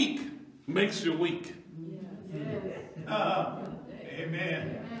a week makes you weak.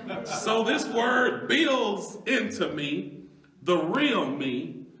 Amen. So this word builds into me, the real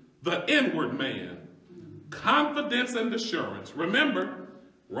me, the inward man, confidence and assurance. Remember,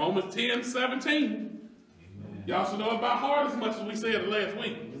 Romans 10:17. Y'all should know about heart as much as we said it last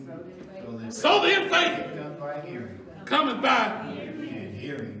week. So then faith cometh by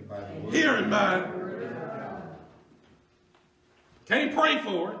hearing by. Can't pray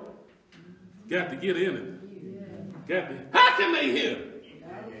for it. Got to get in it. Got to. How can they hear?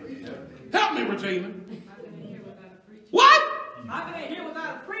 Help me, Regina. What? How can they hear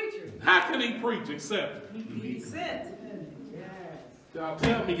without a preacher? How can he preach except He sent. Y'all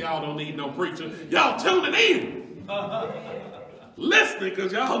tell me y'all don't need no preacher. Y'all tuning in. Listening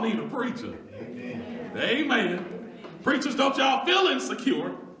because y'all need a preacher. Amen. Amen. Preachers, don't y'all feel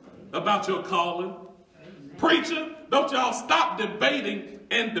insecure about your calling. Preacher, don't y'all stop debating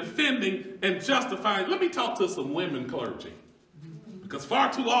and defending and justifying. Let me talk to some women clergy. Because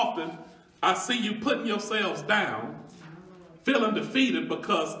far too often, I see you putting yourselves down, feeling defeated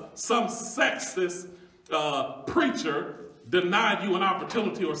because some sexist preacher denied you an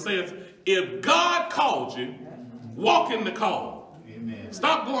opportunity or says, if God called you, walk in the call. Amen.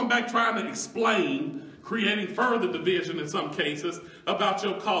 Stop going back trying to explain, creating further division in some cases about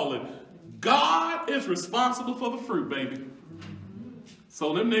your calling. God is responsible for the fruit, baby.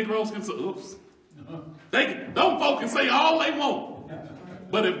 So them Negroes can say, oops. Them folk can say all they want.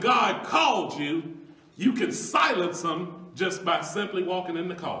 But if God called you, you can silence them just by simply walking in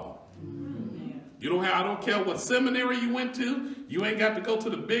the call. You don't have, I don't care what seminary you went to. You ain't got to go to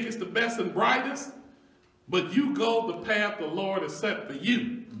the biggest, the best, and brightest. But you go the path the Lord has set for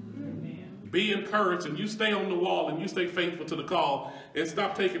you. Be encouraged, and you stay on the wall, and you stay faithful to the call, and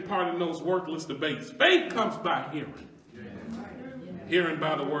stop taking part in those worthless debates. Faith comes by hearing. Hearing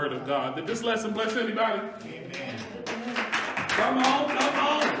by the word of God. Did this lesson bless anybody? Amen. Come on, come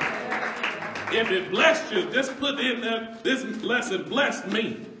on. If it blessed you, just put in there, this lesson blessed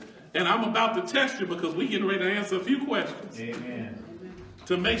me. And I'm about to test you because we're getting ready to answer a few questions. Amen.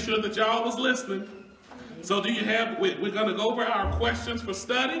 To make sure that y'all was listening. So do you have, we're going to go over our questions for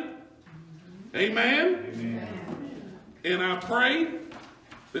study. Amen. Amen. And I pray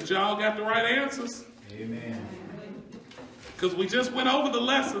that y'all got the right answers. Amen. Because we just went over the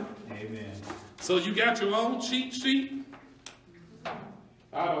lesson. Amen. So you got your own cheat sheet.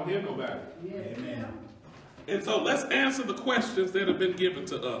 I don't hear nobody. Amen. And so let's answer the questions that have been given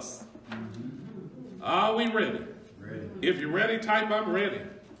to us. Are we ready? Ready. If you're ready, type I'm ready.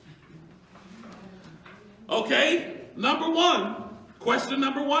 Okay, number one. Question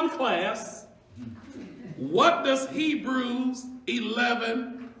number one, class. What does Hebrews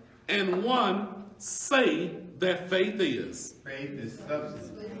 11:1 say that faith is? Faith is substance.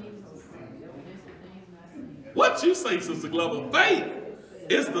 What you say, Sister Glover? Faith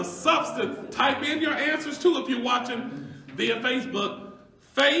is the substance. Type in your answers too if you're watching via Facebook.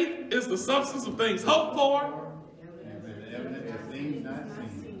 Faith is the substance of things hoped for. And the evidence of things not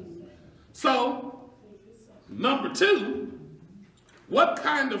seen. So, number two, what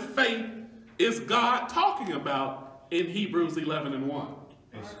kind of faith is God talking about in Hebrews 11:1?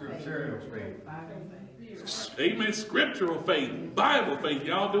 A scriptural faith. Amen. Scriptural faith, Bible faith.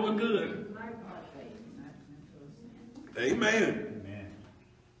 Y'all doing good. Amen. Amen.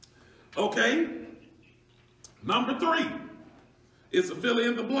 Okay. Number three is to fill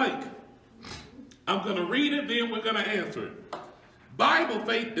in the blank. I'm going to read it, then we're going to answer it. Bible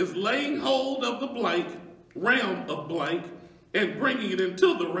faith is laying hold of the blank, realm of blank, and bringing it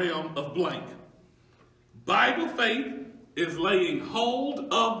into the realm of blank. Bible faith is laying hold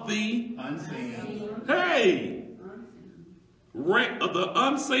of the Unseen. The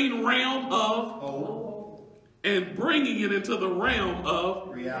unseen realm of Hope. and bringing it into the realm of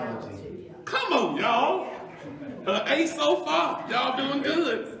Reality. Come on, y'all. A so far. Y'all doing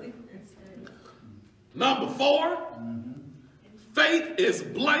good. Number four, faith is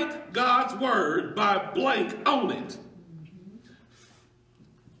blank God's word by blank on it.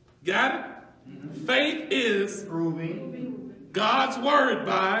 Got it? Faith is Proving. God's word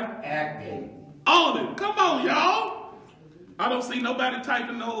by Acting. on it. Come on, y'all. I don't see nobody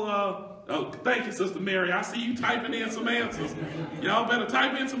typing no, oh, thank you, Sister Mary. I see you typing in some answers. Y'all better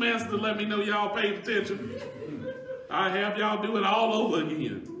type in some answers to let me know y'all paid attention. I have y'all do it all over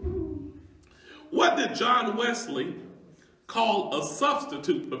again. What did John Wesley call a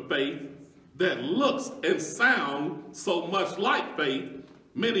substitute for faith that looks and sounds so much like faith,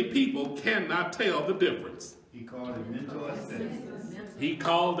 many people cannot tell the difference? He called it mental assent. He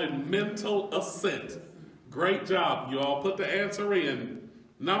called it mental assent. Great job. You all put the answer in.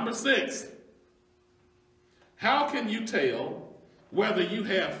 Number 6. How can you tell whether you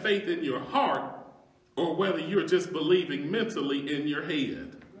have faith in your heart or whether you're just believing mentally in your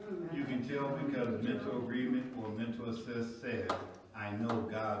head? You can tell because mental agreement or mental assent says, I know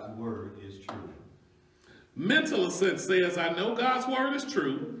God's word is true. Mental assent says, I know God's word is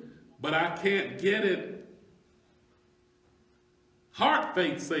true, but I can't get it. Heart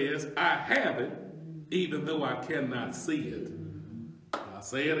faith says, I have it, even though I cannot see it. I'll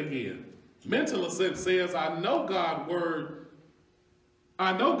say it again. Mental assent says, I know God's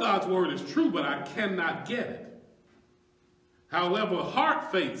word is true, but I cannot get it. However,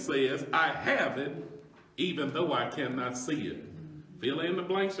 heart faith says, I have it, even though I cannot see it. Fill in the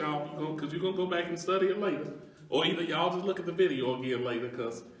blanks, y'all, because you're going to go back and study it later. Or either y'all just look at the video again later,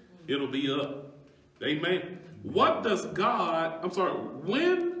 because it'll be up. Amen. When does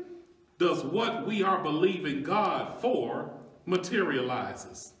what we are believing God for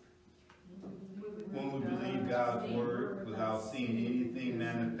materializes? When we believe God's word without seeing anything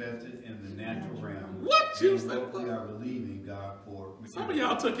manifested in the natural realm. What you say? What we are believing God for. Some of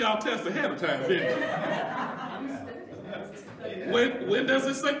y'all took y'all test ahead of time, didn't you? When does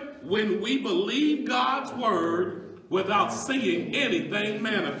it say? When we believe God's word without seeing anything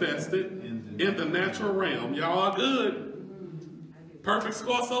manifested in the natural realm. Y'all are good. Perfect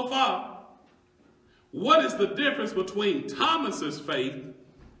score so far. What is the difference between Thomas's faith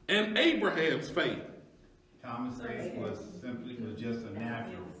and Abraham's faith? Thomas' faith was just a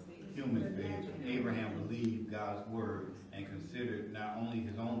natural human faith. Abraham believed God's word and considered not only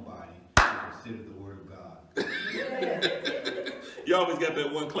his own body, but considered the word of God. You always got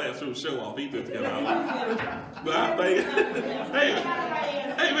that one classroom show off. He just got out. But I think,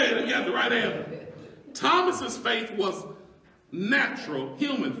 hey man, you got the right answer. Thomas's faith was natural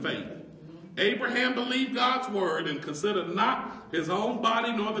human faith. Abraham believed God's word and considered not his own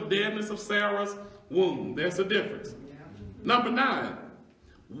body nor the deadness of Sarah's womb. There's a difference. Number 9,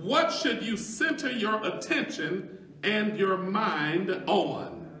 what should you center your attention and your mind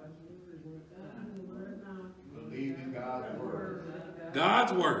on? Believing God's word.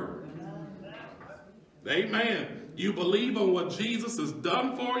 God's word. Amen. You believe on what Jesus has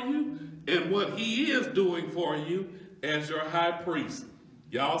done for you and what he is doing for you as your high priest.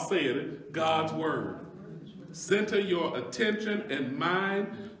 Y'all said it, God's word. Center your attention and mind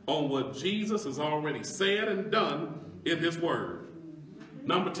on what Jesus has already said and done in his word.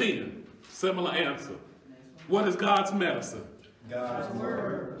 Number 10, similar answer. What is God's medicine? God's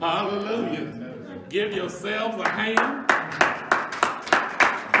word. Hallelujah. Give yourselves a hand.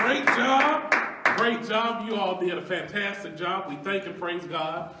 Great job. Great job. You all did a fantastic job. We thank and praise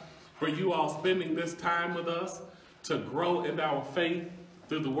God for you all spending this time with us to grow in our faith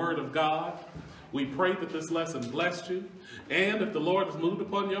through the word of God. We pray that this lesson blessed you. And if the Lord has moved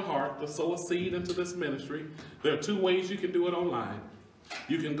upon your heart to sow a seed into this ministry, there are 2 ways you can do it online.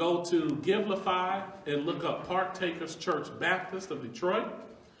 You can go to Givelify and look up Partakers Church Baptist of Detroit.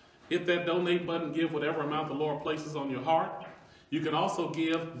 Hit that donate button, give whatever amount the Lord places on your heart. You can also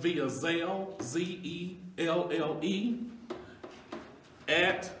give via Zelle, Z-E-L-L-E,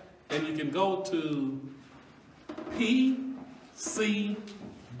 and you can go to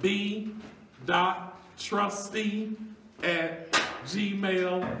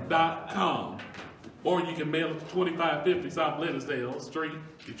pcb.trustee@gmail.com. Or you can mail it to 2550 South Leonardale Street,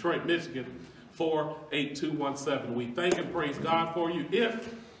 Detroit, Michigan, 48217. We thank and praise God for you.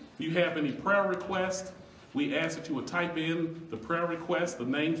 If you have any prayer requests, we ask that you would type in the prayer requests, the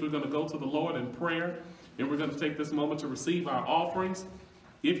names we're going to go to the Lord in prayer, and we're going to take this moment to receive our offerings.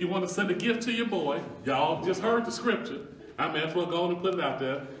 If you want to send a gift to your boy, y'all just heard the scripture. I may as well go on and put it out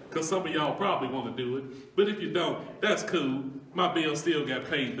there, because some of y'all probably want to do it. But if you don't, that's cool. My bill still got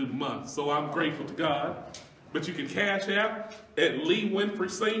paid through the month, so I'm grateful to God. But you can cash out at Lee Winfrey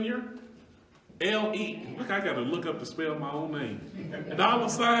Sr., L-E, look, I got to look up to spell my own name. $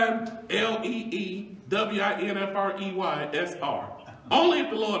 LEEWINFREYSR. Only if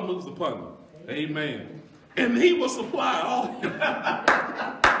the Lord moves upon you. Amen. And he will supply all.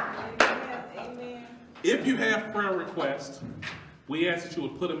 Amen. If you have prayer requests, we ask that you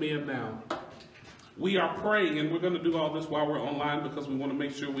would put them in now. We are praying, and we're going to do all this while we're online because we want to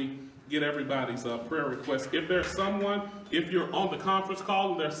make sure we get everybody's prayer requests. If there's someone, if you're on the conference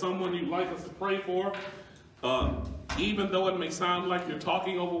call and there's someone you'd like us to pray for, even though it may sound like you're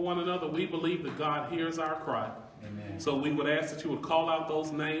talking over one another, we believe that God hears our cry. Amen. So we would ask that you would call out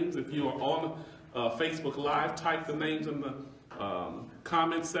those names. If you are on Facebook Live, type the names in the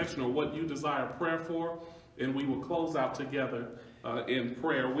comment section or what you desire prayer for, and we will close out together in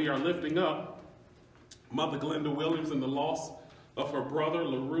prayer. We are lifting up Mother Glenda Williams and the loss of her brother,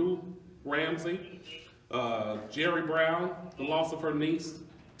 LaRue Ramsey, Jerry Brown, the loss of her niece,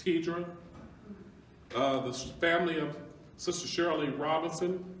 Tidra, the family of Sister Shirley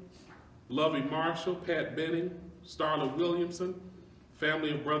Robinson, Lovey Marshall, Pat Benning, Starla Williamson,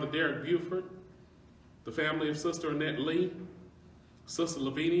 family of Brother Derek Buford, the family of Sister Annette Lee, Sister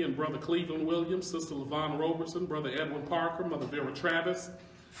Lavinia and Brother Cleveland Williams, Sister LaVon Roberson, Brother Edwin Parker, Mother Vera Travis,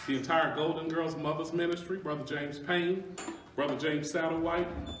 the entire Golden Girls Mothers Ministry, Brother James Payne, Brother James Satterwhite.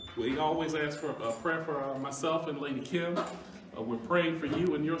 We always ask for a prayer for myself and Lady Kim. We're praying for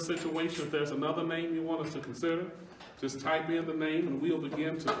you in your situation. If there's another name you want us to consider, just type in the name and we'll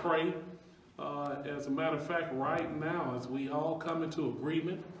begin to pray As a matter of fact, right now, as we all come into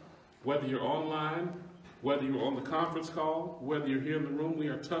agreement, whether you're online, whether you're on the conference call, whether you're here in the room, we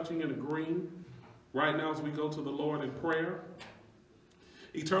are touching and agreeing right now as we go to the Lord in prayer.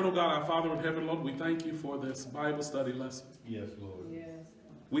 Eternal God, our Father in heaven, Lord, we thank you for this Bible study lesson. Yes, Lord. Yes.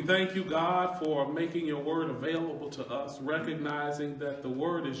 We thank you, God, for making your word available to us, recognizing that the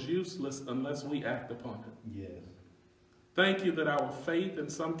word is useless unless we act upon it. Yes. Thank you that our faith in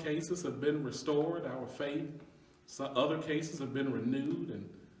some cases have been restored. Our faith, some other cases have been renewed and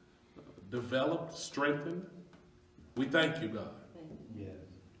developed, strengthened. We thank you, God, Yes.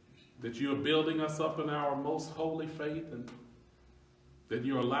 that you are building us up in our most holy faith and that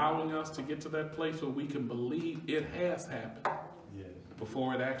you're allowing us to get to that place where we can believe it has happened Yes.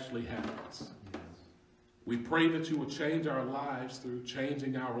 before it actually happens. Yes. We pray that you will change our lives through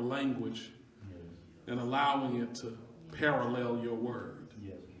changing our language Yes. and allowing it to parallel your word.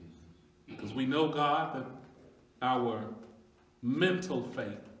 Yes. Because we know, God, that our mental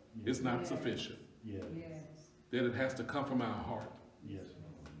faith is not sufficient, Yes. Yes. that it has to come from our heart. Yes.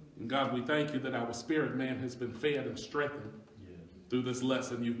 And God, we thank you that our spirit man has been fed and strengthened Yes. through this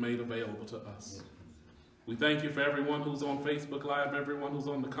lesson you've made available to us. Yes. We thank you for everyone who's on Facebook Live, everyone who's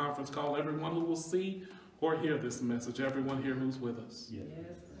on the conference call, everyone who will see or hear this message, everyone here who's with us. Yes.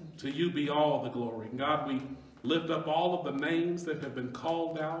 To you be all the glory. God, we lift up all of the names that have been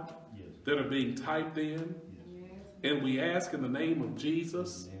called out, Yes. that are being typed in, Yes. and we ask in the name of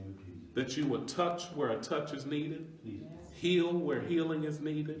Jesus In the name of Jesus. that you would touch where a touch is needed, Please. heal where healing is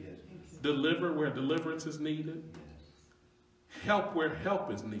needed, Yes. deliver where deliverance is needed, Yes. help where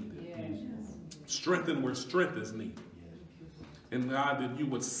help is needed, Yes. strengthen where strength is needed, Yes. and God, that you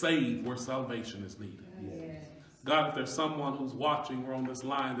would save where salvation is needed. Yes. God, if there's someone who's watching or on this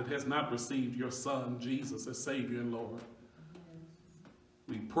line that has not received your Son, Jesus, as Savior and Lord,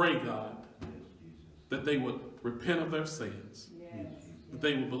 we pray, God, Yes, Jesus. that they would repent of their sins, Yes. that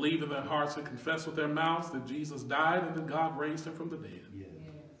they would believe in their hearts and confess with their mouths that Jesus died and that God raised him from the dead. Yes.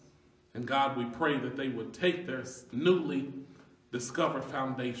 And God, we pray that they would take their newly discovered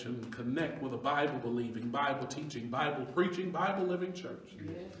foundation and connect with a Bible-believing, Bible-teaching, Bible-preaching, Bible-living church.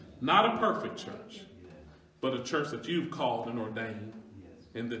 Not a perfect church, but a church that you've called and ordained Yes.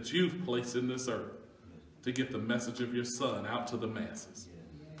 and that you've placed in this earth to get the message of your Son out to the masses.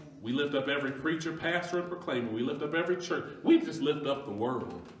 We lift up every preacher, pastor, and proclaimer. We lift up every church. We just lift up the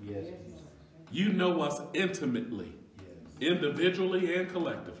world. Yes. You know us intimately, Yes. individually and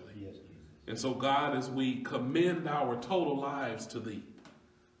collectively. Yes, Jesus. And so, God, as we commend our total lives to thee,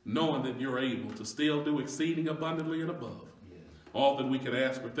 knowing that you're able to still do exceeding abundantly and above Yes. all that we could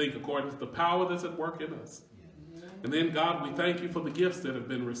ask or think according to the power that's at work in us. And then, God, we thank you for the gifts that have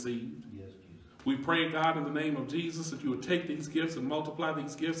been received. Yes, Jesus. We pray, God, in the name of Jesus, that you would take these gifts and multiply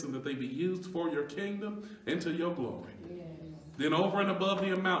these gifts and that they be used for your kingdom and to your glory. Then over and above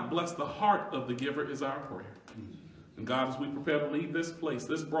the amount, bless the heart of the giver is our prayer. And God, as we prepare to leave this place,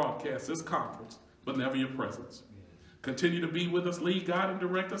 this broadcast, this conference, but never your presence, continue to be with us, lead, God, and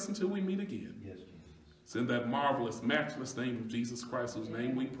direct us until we meet again. Yes, Jesus. It's in that marvelous, matchless name of Jesus Christ, whose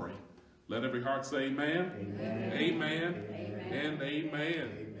name we pray. Let every heart say amen. Amen. Amen. Amen. And amen.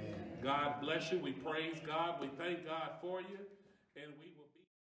 Amen. God bless you. We praise God. We thank God for you. And we will